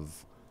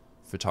of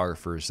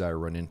photographers that I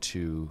run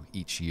into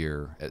each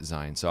year at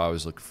Zion. So I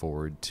always look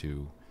forward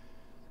to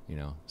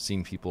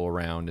seeing people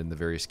around in the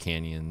various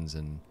canyons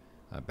and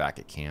back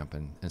at camp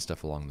and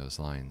stuff along those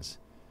lines.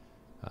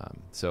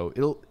 So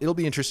it'll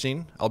be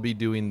interesting. I'll be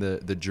doing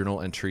the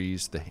journal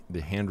entries,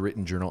 the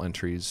handwritten journal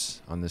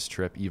entries on this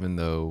trip, even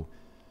though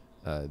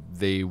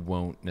they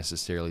won't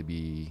necessarily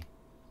be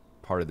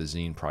part of the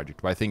zine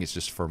project. But I think it's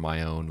just for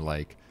my own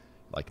like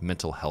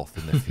mental health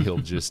in the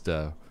field, just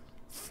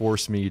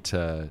force me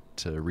to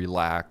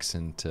relax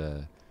and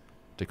to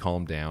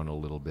calm down a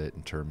little bit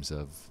in terms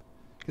of,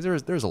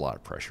 because there's a lot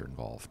of pressure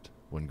involved.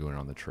 when going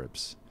on the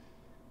trips,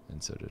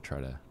 and so to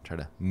try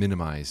to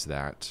minimize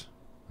that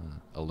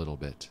a little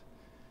bit.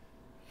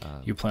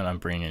 You plan on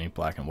bringing any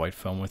black and white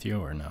film with you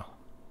or no?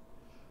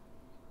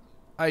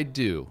 I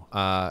do.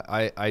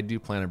 I do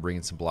plan on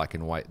bringing some black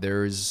and white.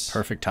 There's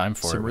Perfect time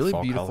for it. some With really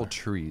fall beautiful color.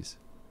 trees.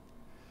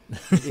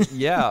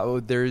 Yeah,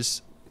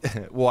 there's.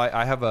 Well,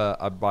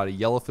 I bought a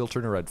yellow filter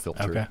and a red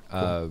filter. Okay,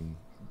 cool.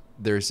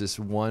 There's this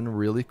one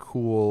really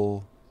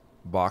cool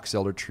box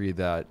elder tree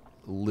that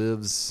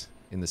lives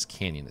in this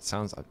canyon. It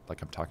sounds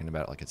like I'm talking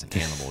about it like it's an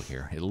animal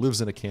here. It lives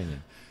in a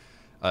canyon.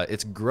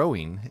 It's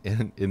growing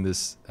in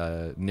this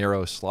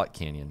narrow slot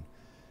canyon,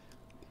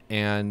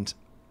 and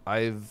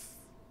I've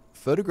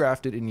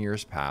photographed it in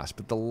years past,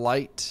 but the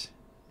light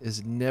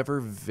is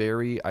never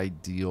very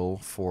ideal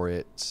for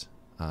it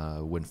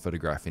when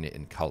photographing it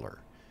in color,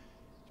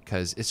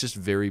 because it's just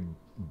very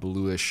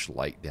bluish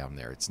light down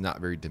there. It's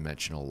not very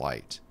dimensional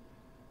light,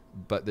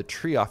 but the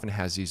tree often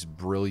has these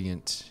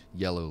brilliant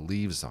yellow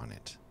leaves on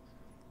it.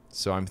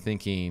 So I'm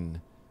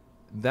thinking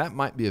that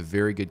might be a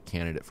very good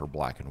candidate for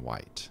black and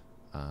white.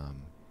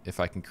 If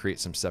I can create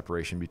some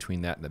separation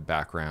between that and the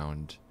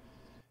background,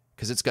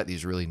 because it's got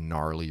these really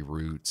gnarly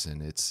roots,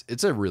 and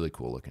it's a really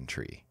cool looking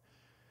tree.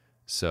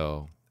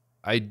 So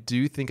I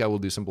do think I will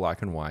do some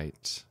black and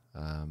white.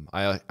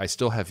 I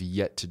still have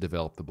yet to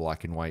develop the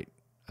black and white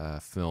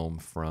film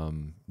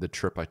from the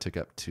trip I took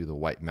up to the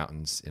White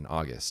Mountains in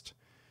August.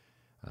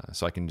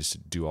 So I can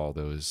just do all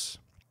those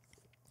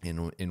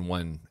in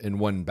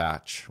one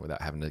batch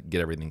without having to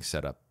get everything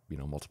set up,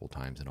 multiple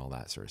times and all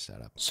that sort of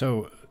setup.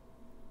 So,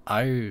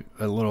 a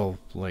little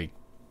like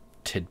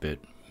tidbit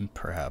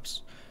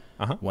perhaps.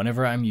 Uh-huh.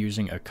 Whenever I'm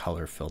using a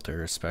color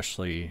filter,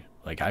 especially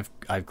like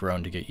I've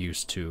grown to get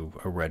used to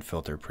a red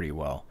filter pretty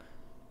well,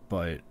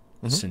 but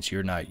since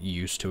you're not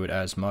used to it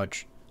as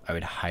much, I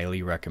would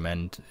highly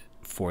recommend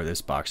for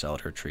this box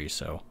elder tree,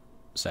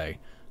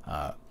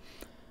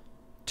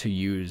 to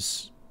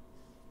use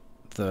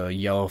the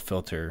yellow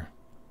filter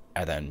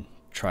and then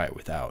try it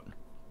without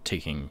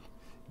taking.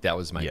 That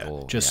was my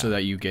goal. Just so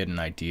that you get an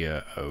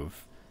idea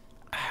of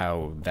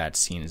how that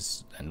scene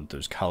is and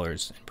those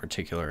colors in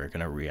particular are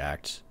going to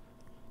react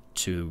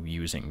to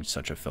using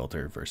such a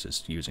filter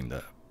versus using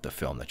the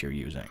film that you're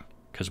using.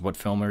 Because what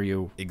film are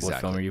you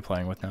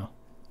playing with now?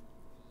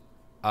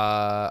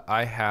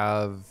 I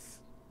have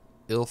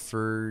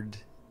Ilford.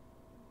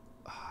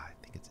 I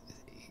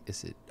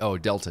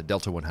think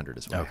Delta 100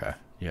 is what I have. Okay,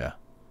 yeah.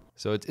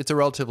 So it's a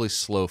relatively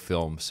slow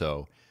film.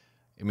 So,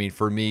 I mean,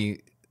 for me,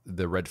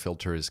 the red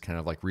filter is kind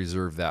of like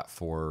reserve that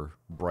for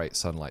bright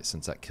sunlight,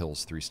 since that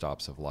kills 3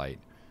 stops of light.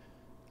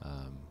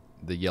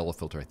 The yellow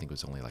filter, I think,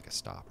 was only like a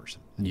stop or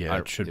something. Yeah,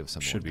 it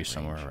should be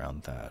somewhere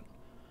around that.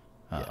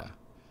 Yeah.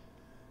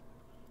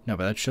 No,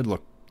 but that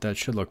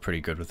should look pretty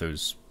good with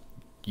those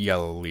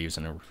yellow leaves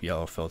and a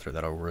yellow filter.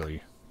 That'll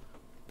really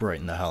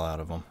brighten the hell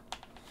out of them.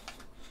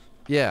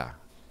 Yeah.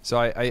 So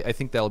I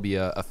think that'll be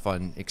a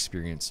fun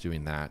experience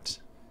doing that.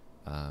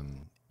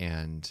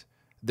 And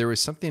there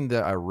was something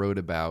that I wrote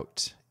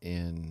about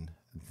in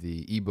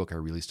the ebook I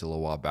released a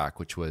little while back,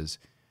 which was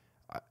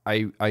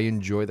I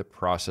enjoy the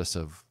process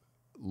of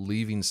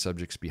leaving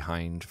subjects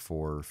behind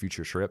for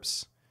future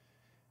trips.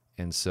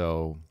 And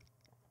so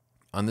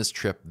on this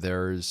trip,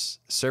 there's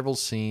several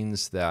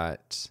scenes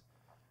that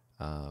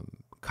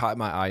caught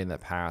my eye in the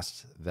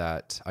past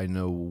that I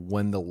know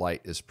when the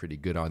light is pretty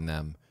good on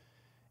them.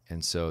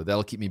 And so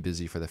that'll keep me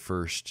busy for the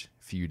first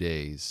few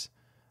days.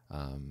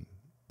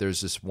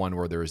 There's this one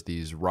where there was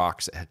these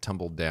rocks that had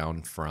tumbled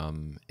down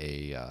from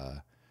a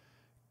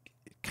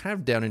kind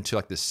of down into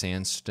like the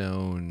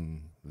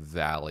sandstone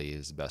valley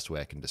is the best way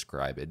I can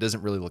describe it. It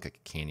doesn't really look like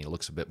a canyon. It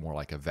looks a bit more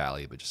like a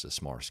valley, but just a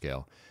smaller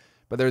scale.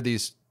 But there are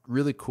these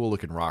really cool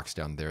looking rocks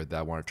down there that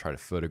I want to try to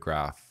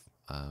photograph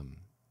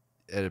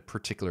at a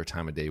particular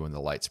time of day when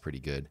the light's pretty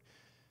good.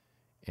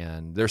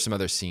 And there's some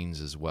other scenes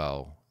as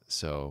well.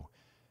 So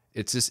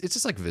it's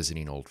just like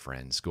visiting old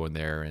friends, going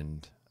there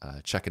and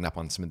checking up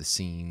on some of the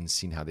scenes,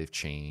 seeing how they've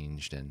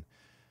changed. And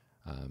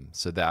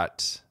so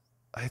that,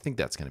 I think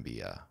that's going to be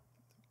a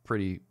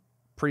pretty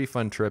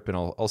fun trip, and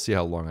I'll see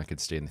how long I can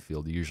stay in the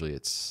field. Usually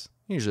it's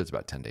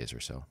about 10 days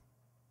or so.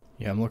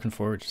 Yeah, I'm looking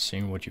forward to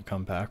seeing what you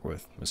come back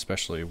with,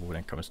 especially when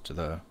it comes to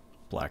the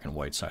black and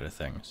white side of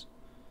things.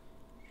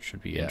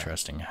 Should be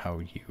interesting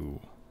how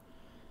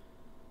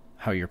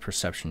your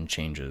perception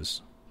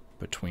changes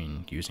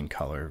between using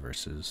color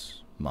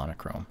versus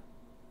monochrome.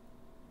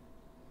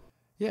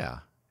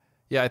 Yeah,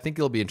 I think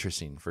it'll be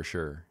interesting for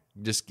sure.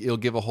 It'll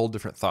give a whole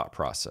different thought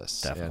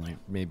process. Definitely. And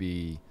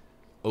maybe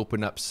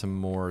open up some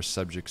more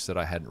subjects that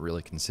I hadn't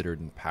really considered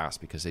in the past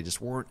because they just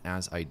weren't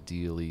as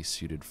ideally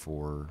suited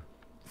for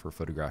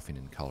photographing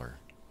in color.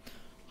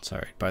 It's all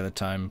right. By the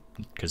time,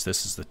 because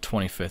this is the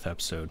 25th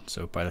episode,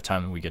 so by the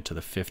time we get to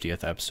the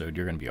 50th episode,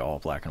 you're going to be all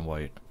black and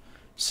white,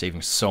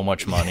 saving so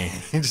much money.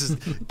 Just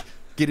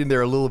getting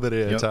there a little bit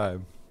at a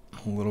time.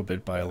 A little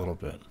bit by a little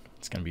bit.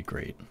 It's going to be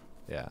great.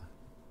 Yeah.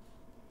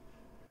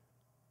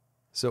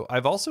 So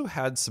I've also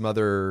had some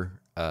other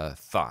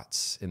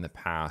thoughts in the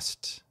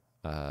past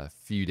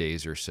few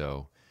days or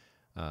so.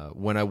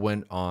 When I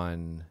went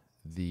on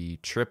the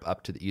trip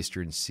up to the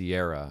Eastern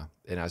Sierra,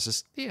 and I was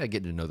just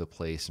getting to know the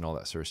place and all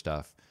that sort of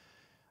stuff.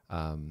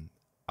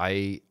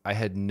 I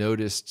had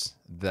noticed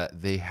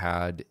that they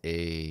had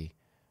a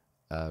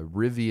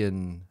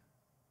Rivian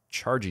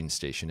charging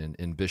station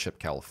in Bishop,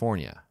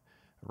 California,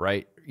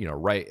 right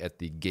at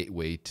the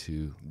gateway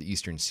to the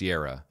Eastern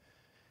Sierra.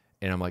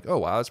 And I'm like, oh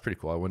wow, that's pretty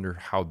cool. I wonder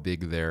how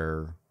big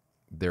their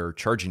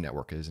charging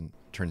network is. And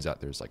it turns out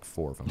there's like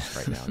 4 of them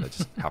right now. That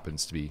just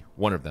happens to be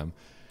one of them.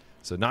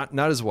 So not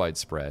as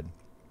widespread.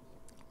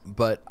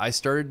 But I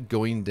started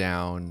going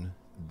down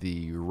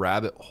the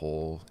rabbit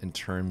hole in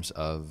terms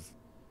of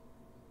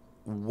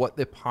what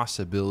the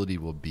possibility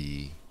will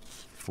be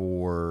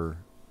for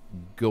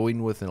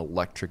going with an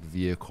electric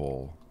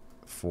vehicle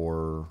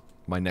for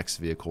my next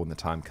vehicle when the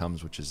time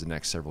comes, which is the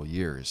next several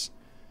years.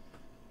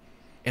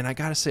 And I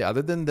gotta say,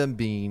 other than them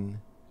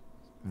being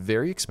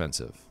very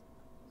expensive,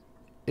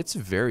 it's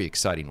very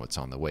exciting what's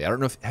on the way. I don't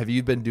know have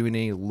you been doing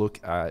any look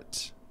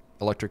at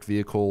electric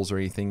vehicles or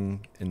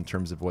anything in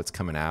terms of what's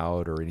coming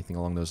out or anything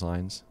along those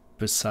lines?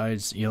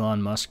 Besides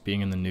Elon Musk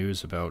being in the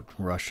news about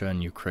Russia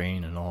and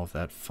Ukraine and all of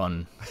that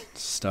fun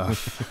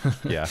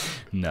stuff, Yeah.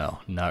 no,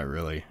 not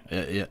really.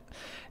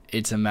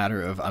 It's a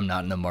matter of I'm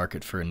not in the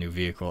market for a new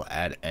vehicle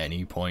at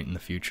any point in the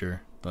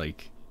future,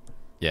 like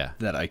Yeah.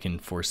 that I can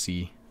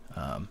foresee.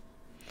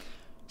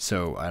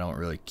 So I don't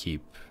really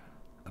keep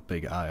a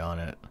big eye on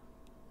it.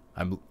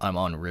 I'm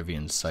on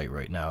Rivian's site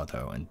right now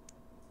though, and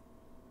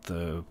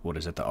the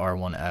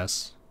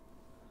R1S?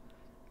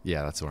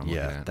 Yeah, that's what I'm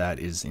looking at. That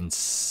is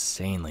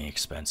insanely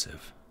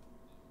expensive.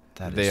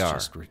 They are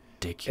just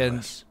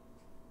ridiculous.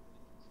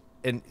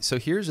 And so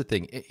here's the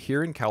thing.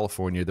 Here in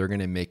California, they're going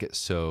to make it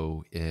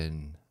so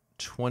in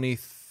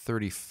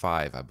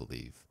 2035, I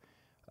believe,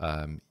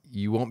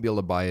 you won't be able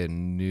to buy a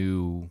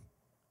new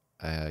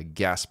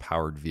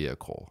gas-powered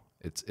vehicle.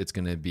 It's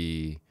going to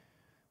be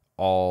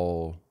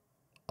all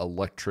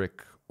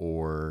electric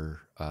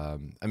or,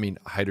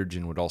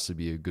 hydrogen would also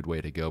be a good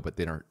way to go, but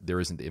there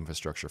isn't the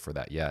infrastructure for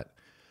that yet.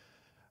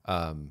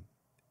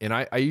 And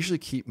I usually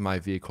keep my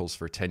vehicles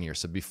for 10 years.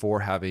 So before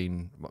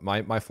having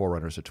my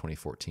 4Runners are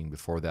 2014,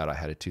 before that I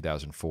had a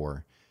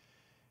 2004.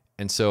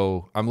 And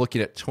so I'm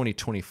looking at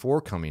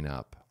 2024 coming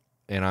up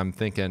and I'm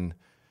thinking,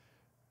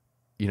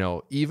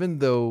 even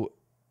though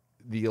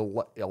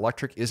the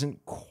electric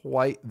isn't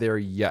quite there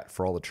yet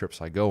for all the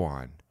trips I go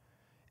on,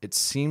 it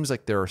seems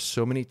like there are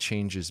so many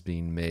changes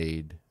being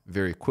made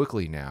very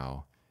quickly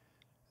now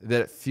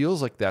that it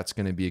feels like that's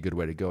going to be a good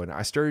way to go. And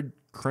I started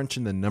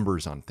crunching the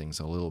numbers on things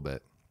a little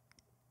bit.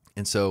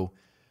 And so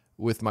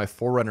with my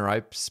 4Runner,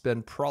 I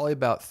spend probably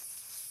about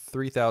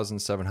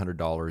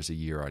 $3,700 a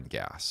year on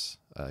gas,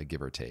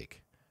 give or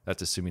take.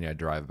 That's assuming I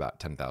drive about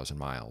 10,000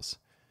 miles.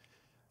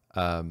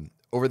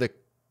 Over the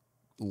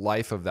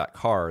life of that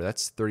car,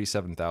 that's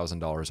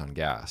 $37,000 on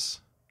gas.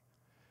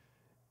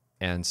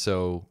 And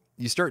so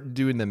you start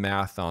doing the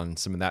math on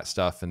some of that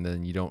stuff, and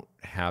then you don't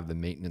have the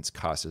maintenance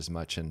cost as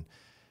much. And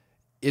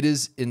it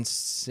is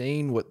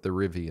insane what the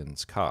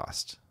Rivians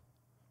cost.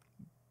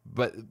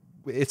 But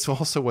it's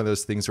also one of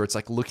those things where it's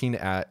like looking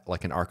at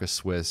like an Arca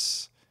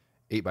Swiss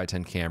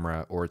 8x10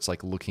 camera, or it's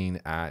like looking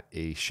at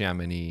a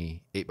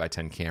Chamonix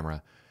 8x10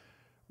 camera,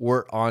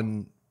 where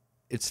on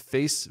its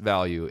face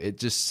value, it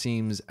just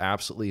seems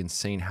absolutely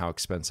insane how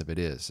expensive it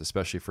is,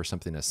 especially for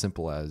something as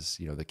simple as,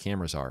 the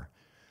cameras are.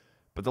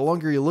 But the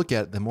longer you look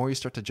at it, the more you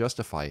start to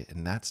justify it,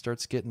 and that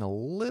starts getting a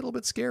little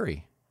bit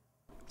scary.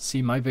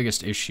 See, my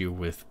biggest issue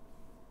with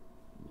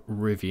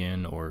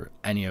Rivian or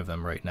any of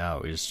them right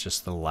now is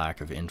just the lack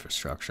of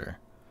infrastructure.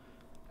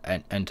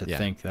 And to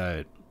think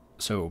that,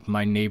 so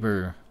my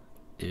neighbor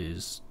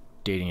is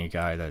dating a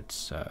guy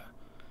that's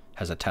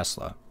has a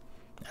Tesla,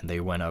 and they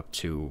went up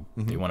to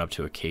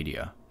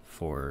Acadia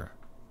for,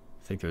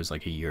 I think it was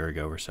like a year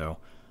ago or so.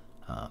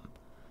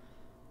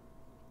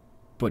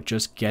 But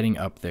just getting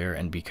up there,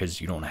 and because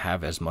you don't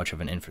have as much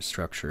of an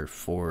infrastructure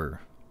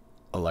for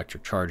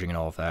electric charging and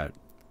all of that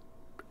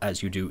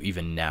as you do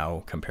even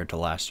now compared to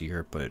last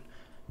year, but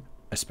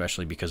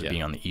especially because of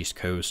being on the East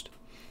Coast,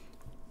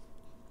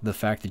 the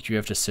fact that you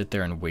have to sit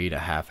there and wait a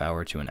half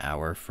hour to an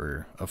hour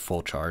for a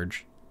full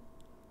charge,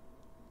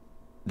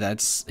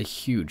 that's a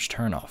huge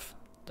turnoff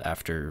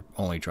after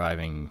only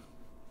driving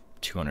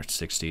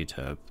 260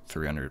 to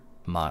 300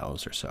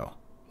 miles or so,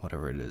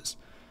 whatever it is.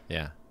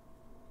 Yeah.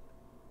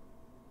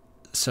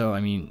 So,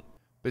 I mean...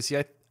 But see,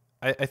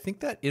 I think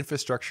that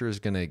infrastructure is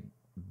going to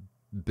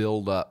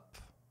build up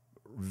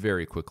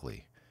very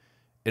quickly.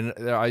 And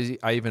I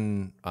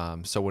even,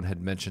 someone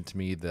had mentioned to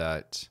me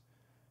that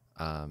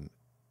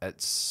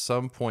at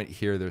some point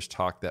here, there's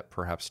talk that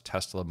perhaps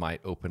Tesla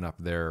might open up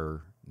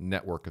their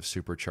network of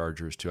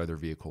superchargers to other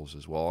vehicles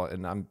as well.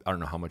 And I don't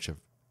know how much of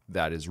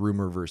that is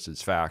rumor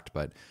versus fact,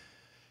 but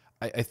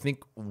I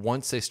think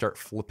once they start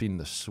flipping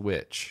the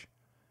switch,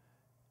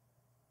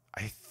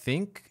 I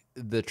think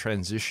the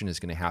transition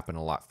is going to happen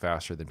a lot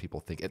faster than people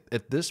think.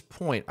 At this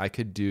point, I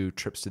could do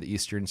trips to the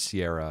Eastern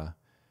Sierra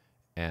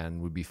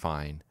and would be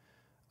fine.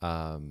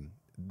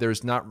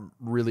 There's not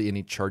really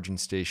any charging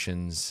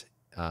stations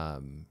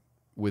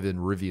within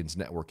Rivian's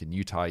network in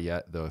Utah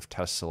yet, though if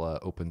Tesla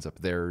opens up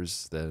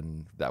theirs,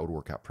 then that would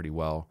work out pretty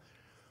well.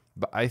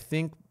 But I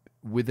think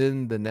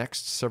within the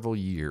next several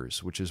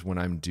years, which is when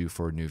I'm due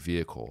for a new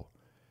vehicle,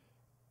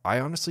 I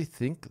honestly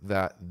think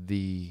that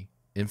the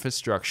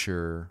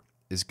infrastructure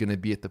is going to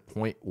be at the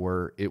point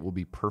where it will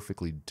be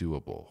perfectly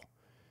doable.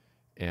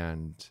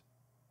 And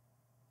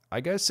I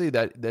gotta say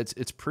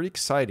it's pretty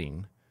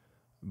exciting,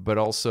 but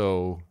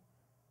also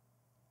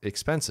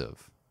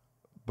expensive.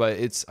 But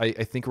I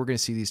think we're going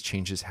to see these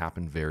changes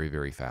happen very,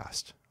 very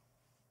fast.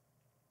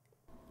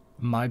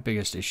 My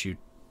biggest issue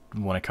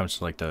when it comes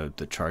to like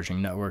the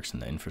charging networks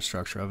and the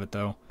infrastructure of it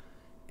though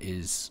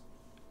is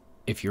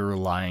if you're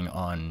relying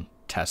on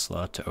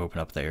Tesla to open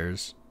up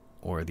theirs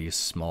or these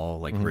small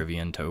like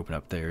Rivian to open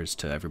up theirs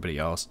to everybody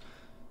else,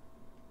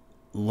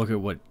 look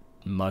at what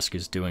Musk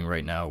is doing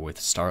right now with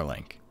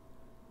Starlink.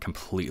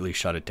 Completely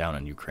shut it down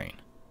in Ukraine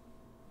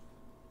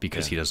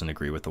because he doesn't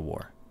agree with the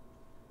war.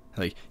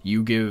 Like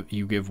you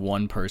give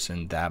one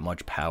person that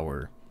much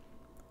power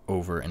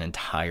over an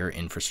entire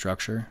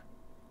infrastructure,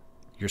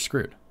 you're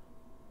screwed.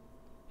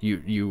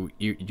 You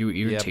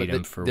irritate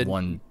him for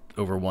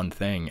one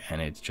thing,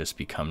 and it just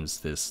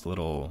becomes this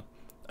little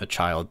a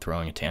child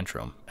throwing a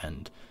tantrum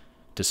and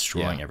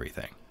destroying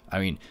everything. I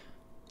mean,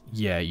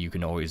 yeah, you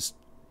can always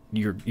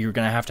you're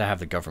gonna have to have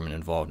the government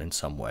involved in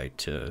some way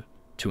to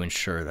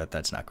ensure that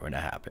that's not going to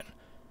happen.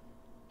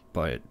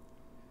 But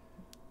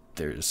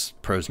there's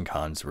pros and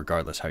cons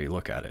regardless how you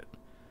look at it.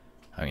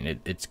 I mean,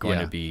 it's going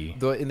to be.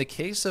 Though in the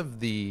case of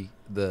the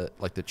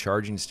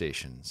charging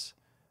stations,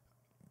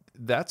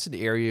 that's an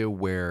area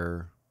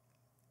where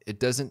it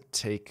doesn't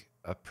take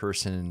a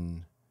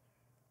person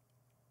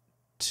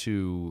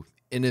to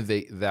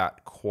innovate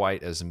that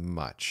quite as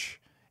much.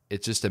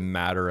 It's just a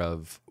matter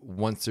of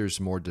once there's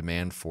more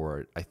demand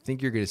for it, I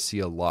think you're going to see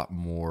a lot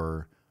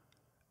more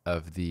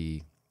of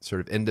the sort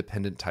of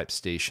independent type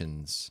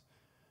stations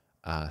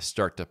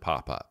start to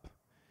pop up.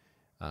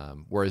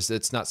 Whereas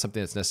it's not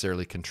something that's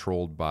necessarily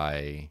controlled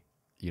by,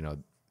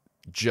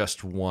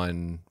 just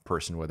one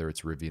person, whether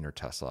it's Rivian or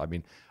Tesla. I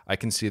mean, I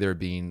can see there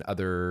being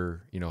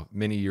other,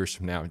 many years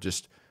from now,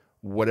 just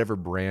whatever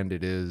brand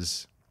it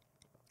is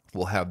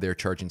will have their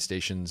charging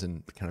stations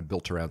and kind of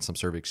built around some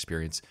sort of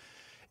experience.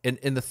 And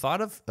the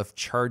thought of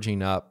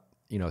charging up,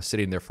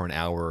 sitting there for an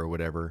hour or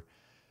whatever,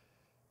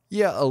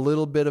 yeah, a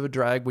little bit of a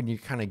drag when you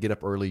kind of get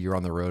up early, you're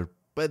on the road.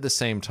 But at the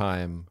same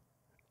time,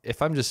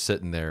 if I'm just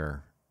sitting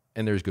there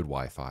and there's good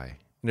Wi-Fi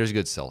and there's a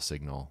good cell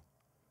signal,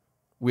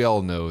 we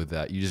all know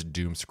that you just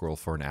doom scroll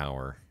for an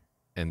hour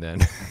and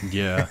then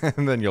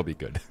and then you'll be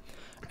good.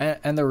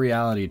 And the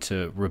reality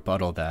to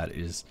rebuttal that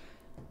is,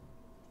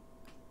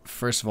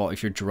 first of all,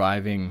 if you're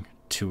driving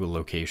to a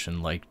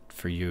location like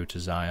for you to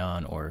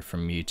Zion or for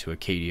me to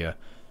Acadia,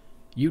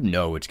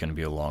 it's going to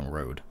be a long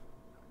road.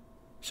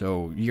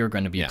 So you're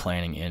going to be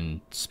planning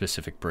in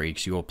specific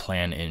breaks. You will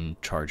plan in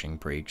charging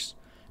breaks.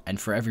 And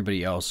for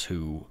everybody else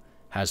who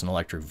has an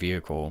electric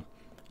vehicle,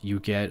 you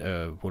get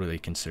what do they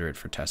consider it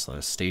for Tesla?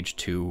 A stage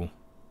 2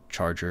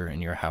 charger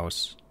in your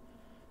house.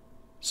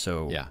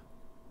 So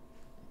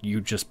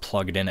you just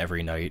plug it in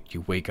every night.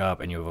 You wake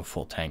up and you have a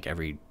full tank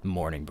every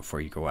morning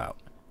before you go out.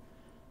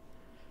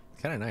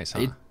 Kind of nice, huh?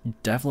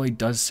 It definitely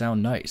does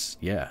sound nice.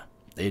 Yeah.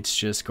 It's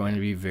just going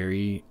to be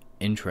very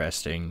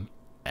interesting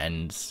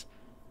and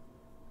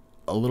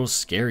a little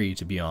scary,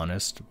 to be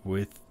honest,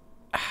 with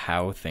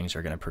how things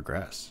are going to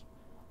progress.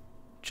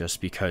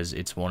 Just because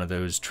it's one of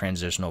those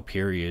transitional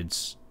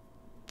periods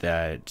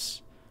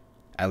that,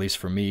 at least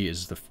for me,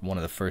 is one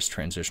of the first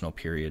transitional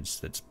periods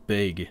that's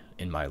big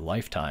in my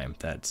lifetime.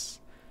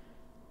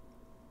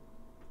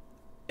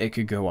 It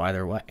could go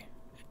either way.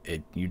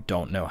 You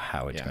don't know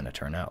how it's going to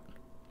turn out.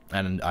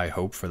 And I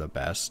hope for the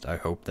best. I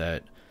hope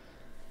that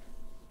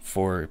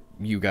for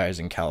you guys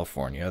in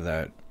California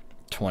that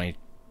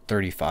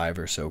 2035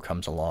 or so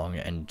comes along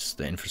and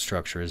the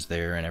infrastructure is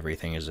there and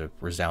everything is a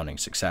resounding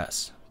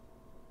success.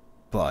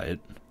 But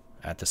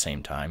at the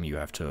same time, you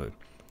have to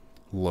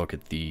look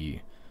at the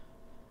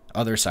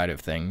other side of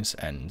things,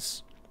 and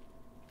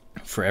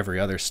for every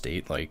other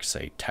state, like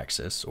say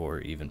Texas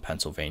or even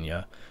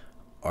Pennsylvania,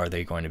 are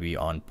they going to be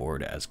on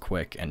board as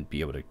quick and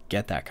be able to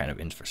get that kind of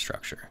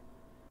infrastructure?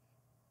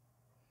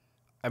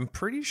 I'm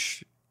pretty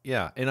sure,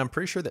 and I'm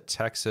pretty sure that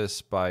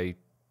Texas by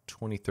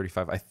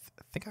 2035, I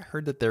think I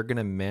heard that they're going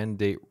to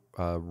mandate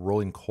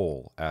rolling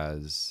coal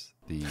as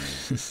the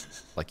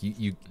like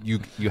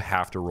you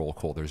have to roll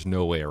coal. There's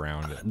no way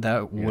around it.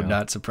 That would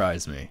not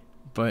surprise me.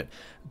 But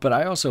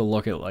I also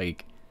look at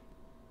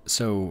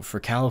so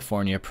for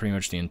California, pretty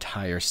much the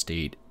entire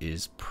state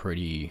is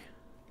pretty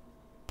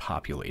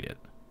populated.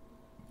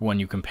 When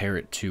you compare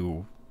it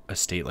to a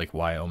state like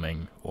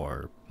Wyoming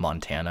or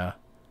Montana,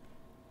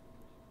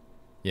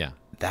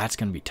 that's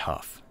going to be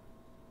tough.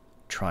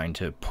 Trying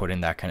to put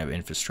in that kind of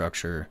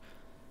infrastructure,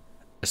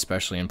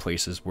 especially in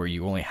places where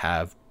you only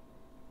have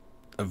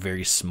a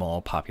very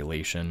small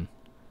population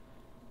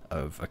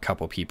of a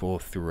couple people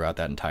throughout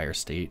that entire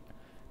state.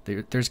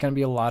 There's going to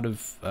be a lot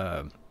of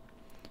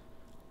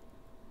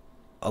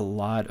a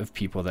lot of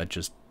people that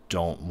just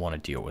don't want to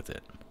deal with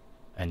it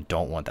and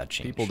don't want that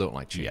change. People don't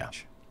like change. Yeah,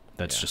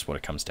 that's just what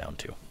it comes down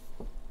to.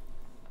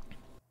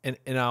 And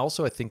I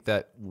think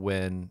that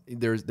when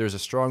there's a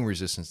strong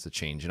resistance to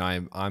change, and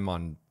I'm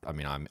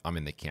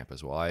in the camp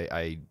as well.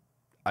 I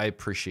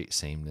appreciate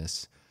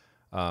sameness,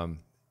 but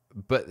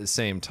at the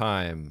same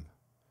time,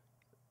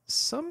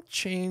 some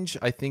change,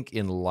 I think,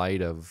 in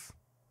light of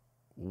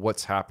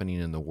what's happening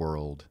in the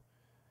world,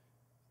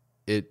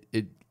 it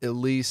at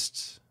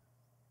least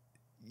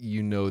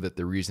you know that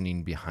the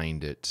reasoning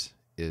behind it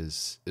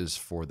is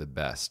for the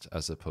best,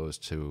 as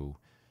opposed to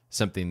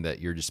something that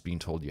you're just being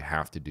told you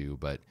have to do.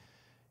 But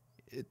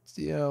it's,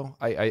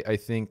 I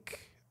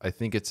think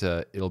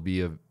it'll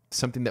be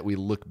something that we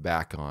look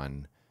back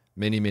on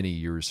many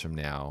years from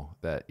now,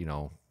 that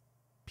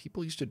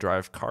people used to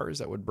drive cars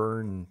that would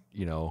burn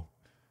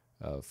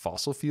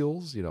fossil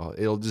fuels.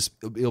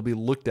 It'll be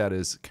looked at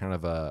as kind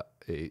of a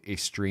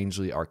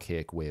strangely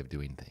archaic way of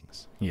doing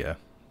things. Yeah.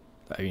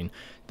 I mean,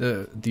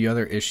 the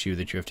other issue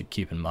that you have to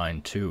keep in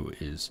mind too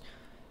is,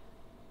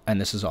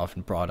 and this is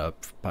often brought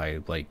up by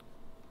like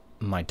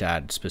my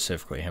dad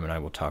specifically, him and I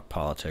will talk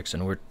politics,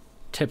 and we're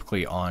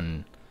typically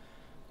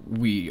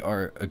we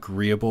are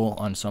agreeable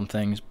on some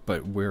things,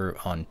 but we're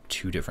on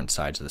two different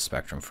sides of the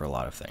spectrum for a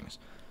lot of things.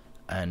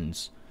 And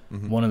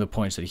one of the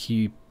points that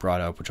he brought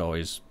up, which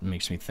always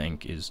makes me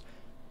think, is,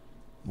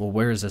 well,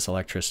 where is this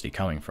electricity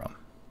coming from?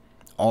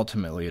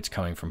 Ultimately, it's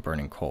coming from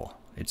burning coal.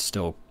 It's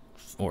still,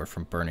 or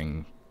from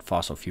burning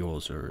fossil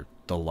fuels or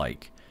the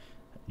like.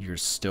 You're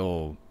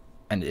still,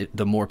 and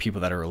the more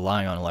people that are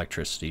relying on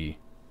electricity,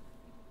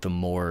 the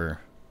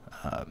more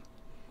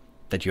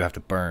that you have to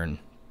burn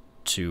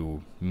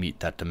to meet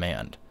that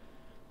demand.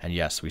 And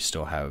yes, we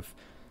still have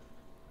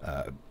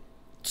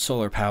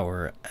solar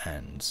power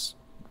and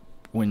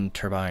wind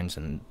turbines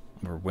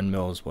or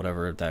windmills,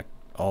 whatever, that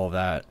all of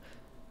that,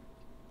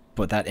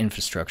 but that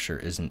infrastructure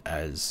isn't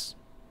as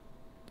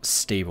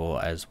stable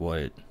as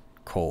what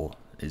coal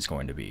is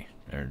going to be,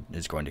 or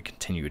is going to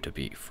continue to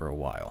be for a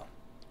while.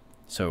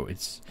 So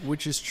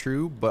which is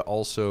true, but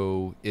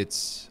also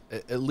it's,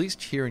 at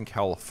least here in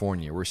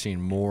California, we're seeing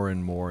more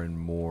and more and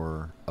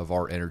more of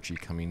our energy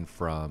coming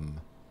from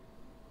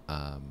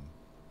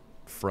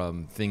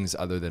things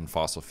other than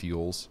fossil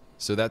fuels.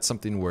 So that's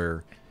something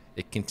where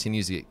it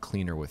continues to get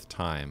cleaner with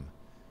time.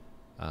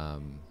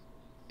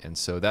 And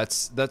so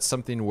that's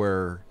something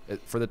where,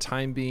 for the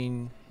time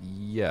being,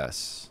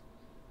 yes,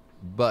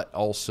 but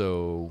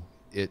also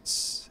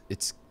it's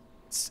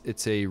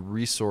a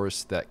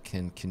resource that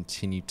can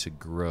continue to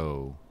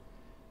grow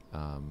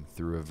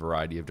through a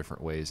variety of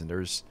different ways. And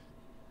there's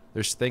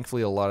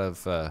thankfully a lot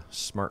of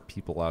smart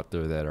people out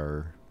there that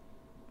are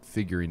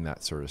figuring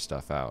that sort of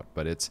stuff out.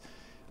 But it's,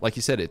 like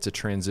you said, it's a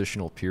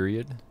transitional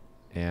period,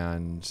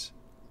 and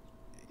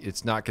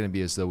it's not going to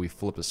be as though we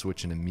flip a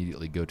switch and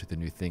immediately go to the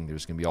new thing.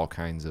 There's going to be all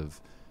kinds of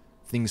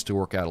things to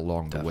work out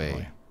along the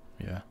way.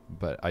 Yeah.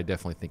 But I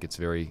definitely think it's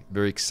very,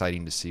 very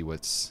exciting to see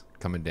what's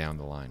coming down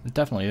the line. It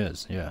definitely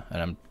is, yeah. And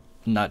I'm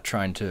not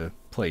trying to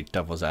play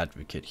devil's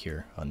advocate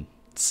here and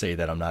say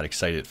that I'm not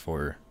excited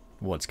for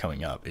what's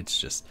coming up. It's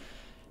just,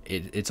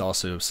 it's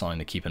also something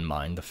to keep in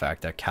mind, the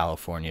fact that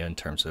California, in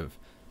terms of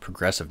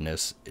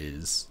progressiveness,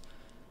 is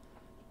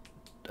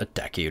a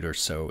decade or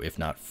so, if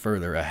not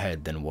further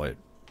ahead than what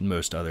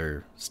most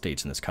other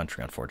states in this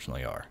country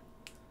unfortunately are.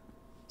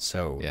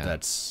 So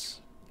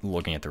that's,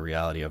 looking at the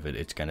reality of it,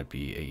 it's going to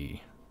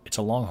be it's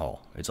a long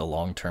haul. It's a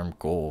long-term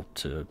goal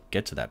to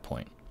get to that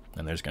point.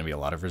 And there's going to be a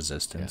lot of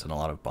resistance and a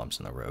lot of bumps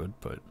in the road,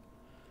 but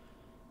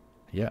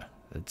yeah,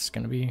 it's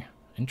going to be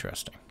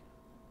interesting.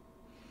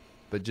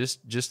 But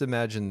just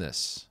imagine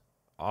this: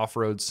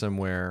 off-road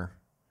somewhere,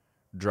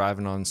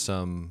 driving on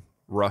some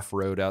rough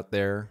road out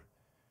there,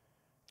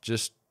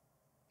 just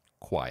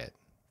quiet.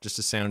 Just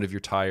the sound of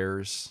your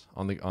tires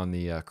on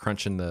the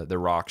crunching the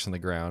rocks on the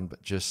ground,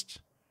 but just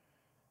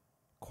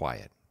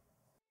quiet.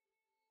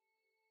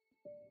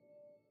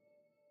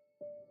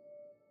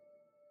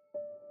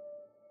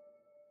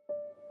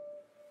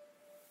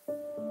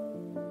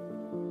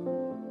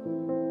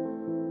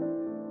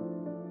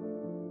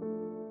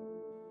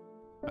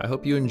 I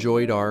hope you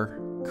enjoyed our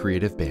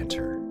creative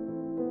banter.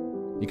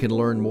 You can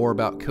learn more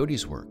about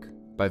Cody's work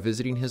by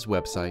visiting his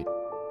website,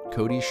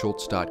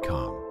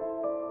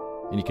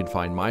 codyschultz.com. And you can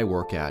find my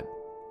work at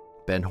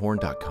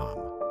benhorn.com.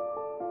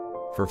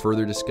 For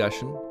further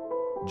discussion,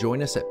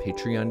 join us at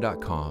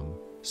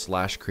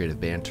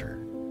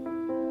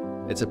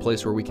patreon.com/creativebanter. It's a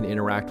place where we can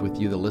interact with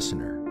you, the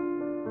listener.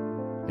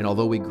 And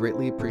although we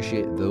greatly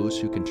appreciate those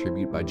who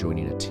contribute by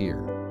joining a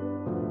tier,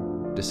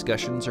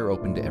 discussions are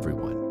open to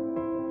everyone,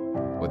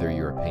 whether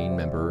you're a paying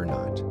member or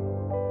not.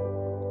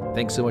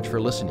 Thanks so much for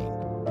listening,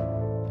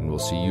 and we'll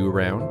see you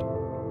around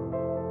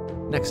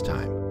next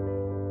time.